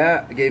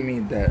that gave me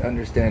that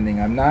understanding.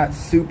 I'm not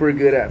super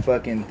good at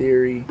fucking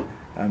theory.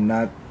 I'm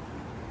not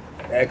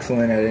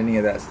excellent at any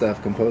of that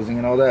stuff, composing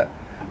and all that.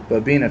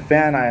 But being a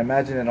fan, I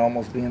imagine it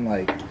almost being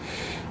like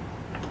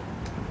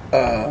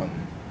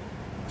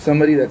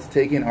somebody that's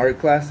taking art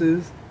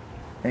classes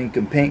and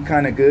can paint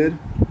kind of good,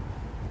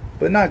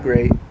 but not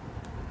great.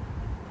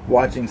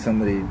 Watching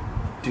somebody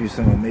do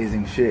some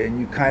amazing shit, and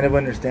you kind of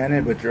understand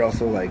it, but you're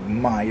also like,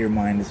 your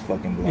mind is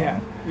fucking blown. Yeah.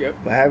 Yep.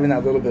 But having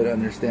that little bit of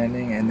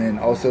understanding, and then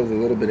also the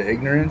little bit of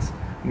ignorance,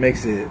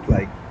 makes it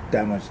like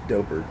that much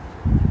doper.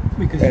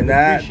 Because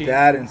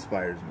that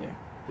inspires me. Yeah.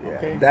 Yeah.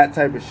 Okay. That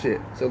type of shit.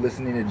 So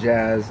listening to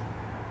jazz,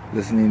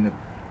 listening to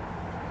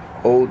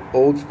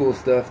old school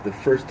stuff. The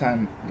first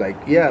time,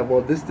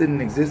 this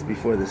didn't exist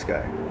before this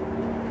guy,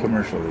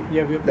 commercially.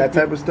 That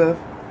type of stuff.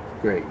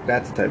 Great.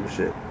 That's the type of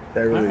shit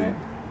that really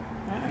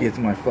gets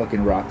my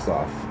fucking rocks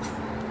off.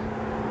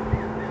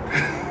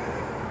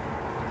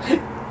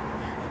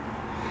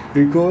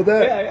 You cool with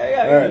that?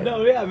 Yeah. Right.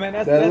 No, yeah, man.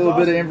 That's little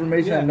awesome. Bit of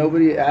information that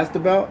nobody asked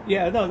about.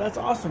 Yeah, no, that's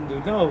awesome,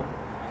 dude. No,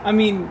 I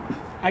mean,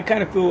 I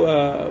kind of feel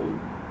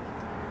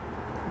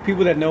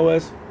people that know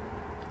us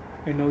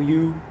and know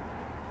you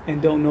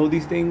and don't know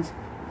these things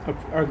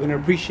are going to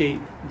appreciate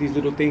these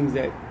little things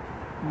that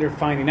they're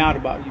finding out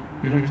about you.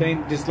 You know what I'm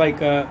saying? Just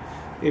like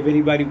if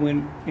anybody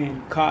went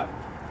and caught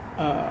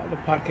the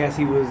podcast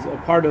he was a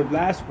part of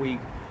last week,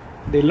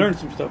 they learned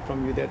some stuff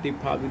from you that they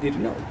probably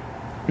didn't know.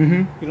 You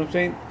know what I'm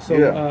saying?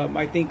 So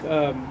I think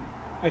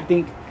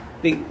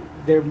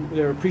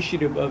they're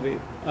appreciative of it,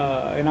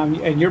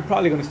 and you're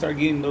probably going to start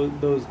getting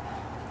those.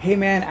 Hey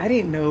man, I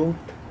didn't know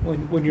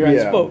when you're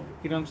at Spoke.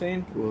 You know what I'm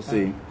saying? We'll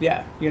see.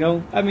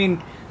 I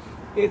mean,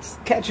 it's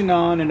catching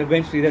on, and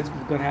eventually that's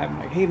going to happen.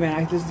 Like, hey man,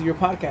 I listened to your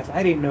podcast.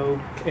 I didn't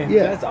know, and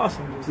that's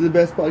awesome. This is the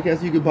best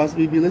podcast you could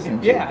possibly be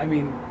listening to. Yeah, I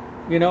mean,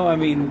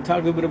 talk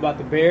a little bit about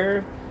the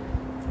bear.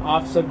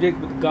 Off subject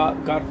with the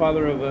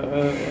Godfather of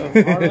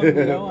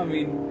Harlem, I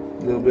mean,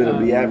 a little bit of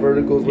Bkr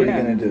verticals. What are you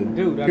gonna do,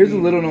 dude? Here's a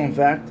little known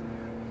fact: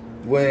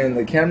 when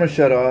the camera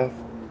shut off,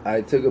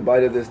 I took a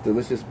bite of this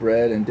delicious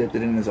bread and dipped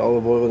it in this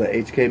olive oil that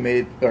HK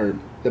made, or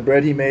the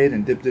bread he made,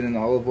 and dipped it in the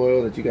olive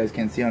oil that you guys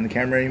can't see on the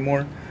camera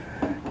anymore.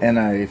 And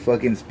I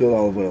fucking spilled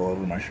olive oil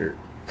over my shirt.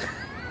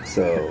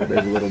 So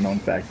there's a little known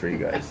fact for you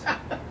guys.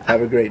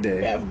 Have a great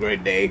day. Have a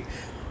great day.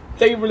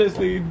 Thank you for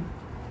listening.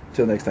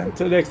 Till next time.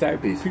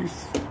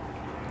 Peace.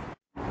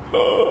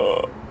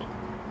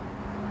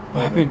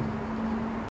 What happened?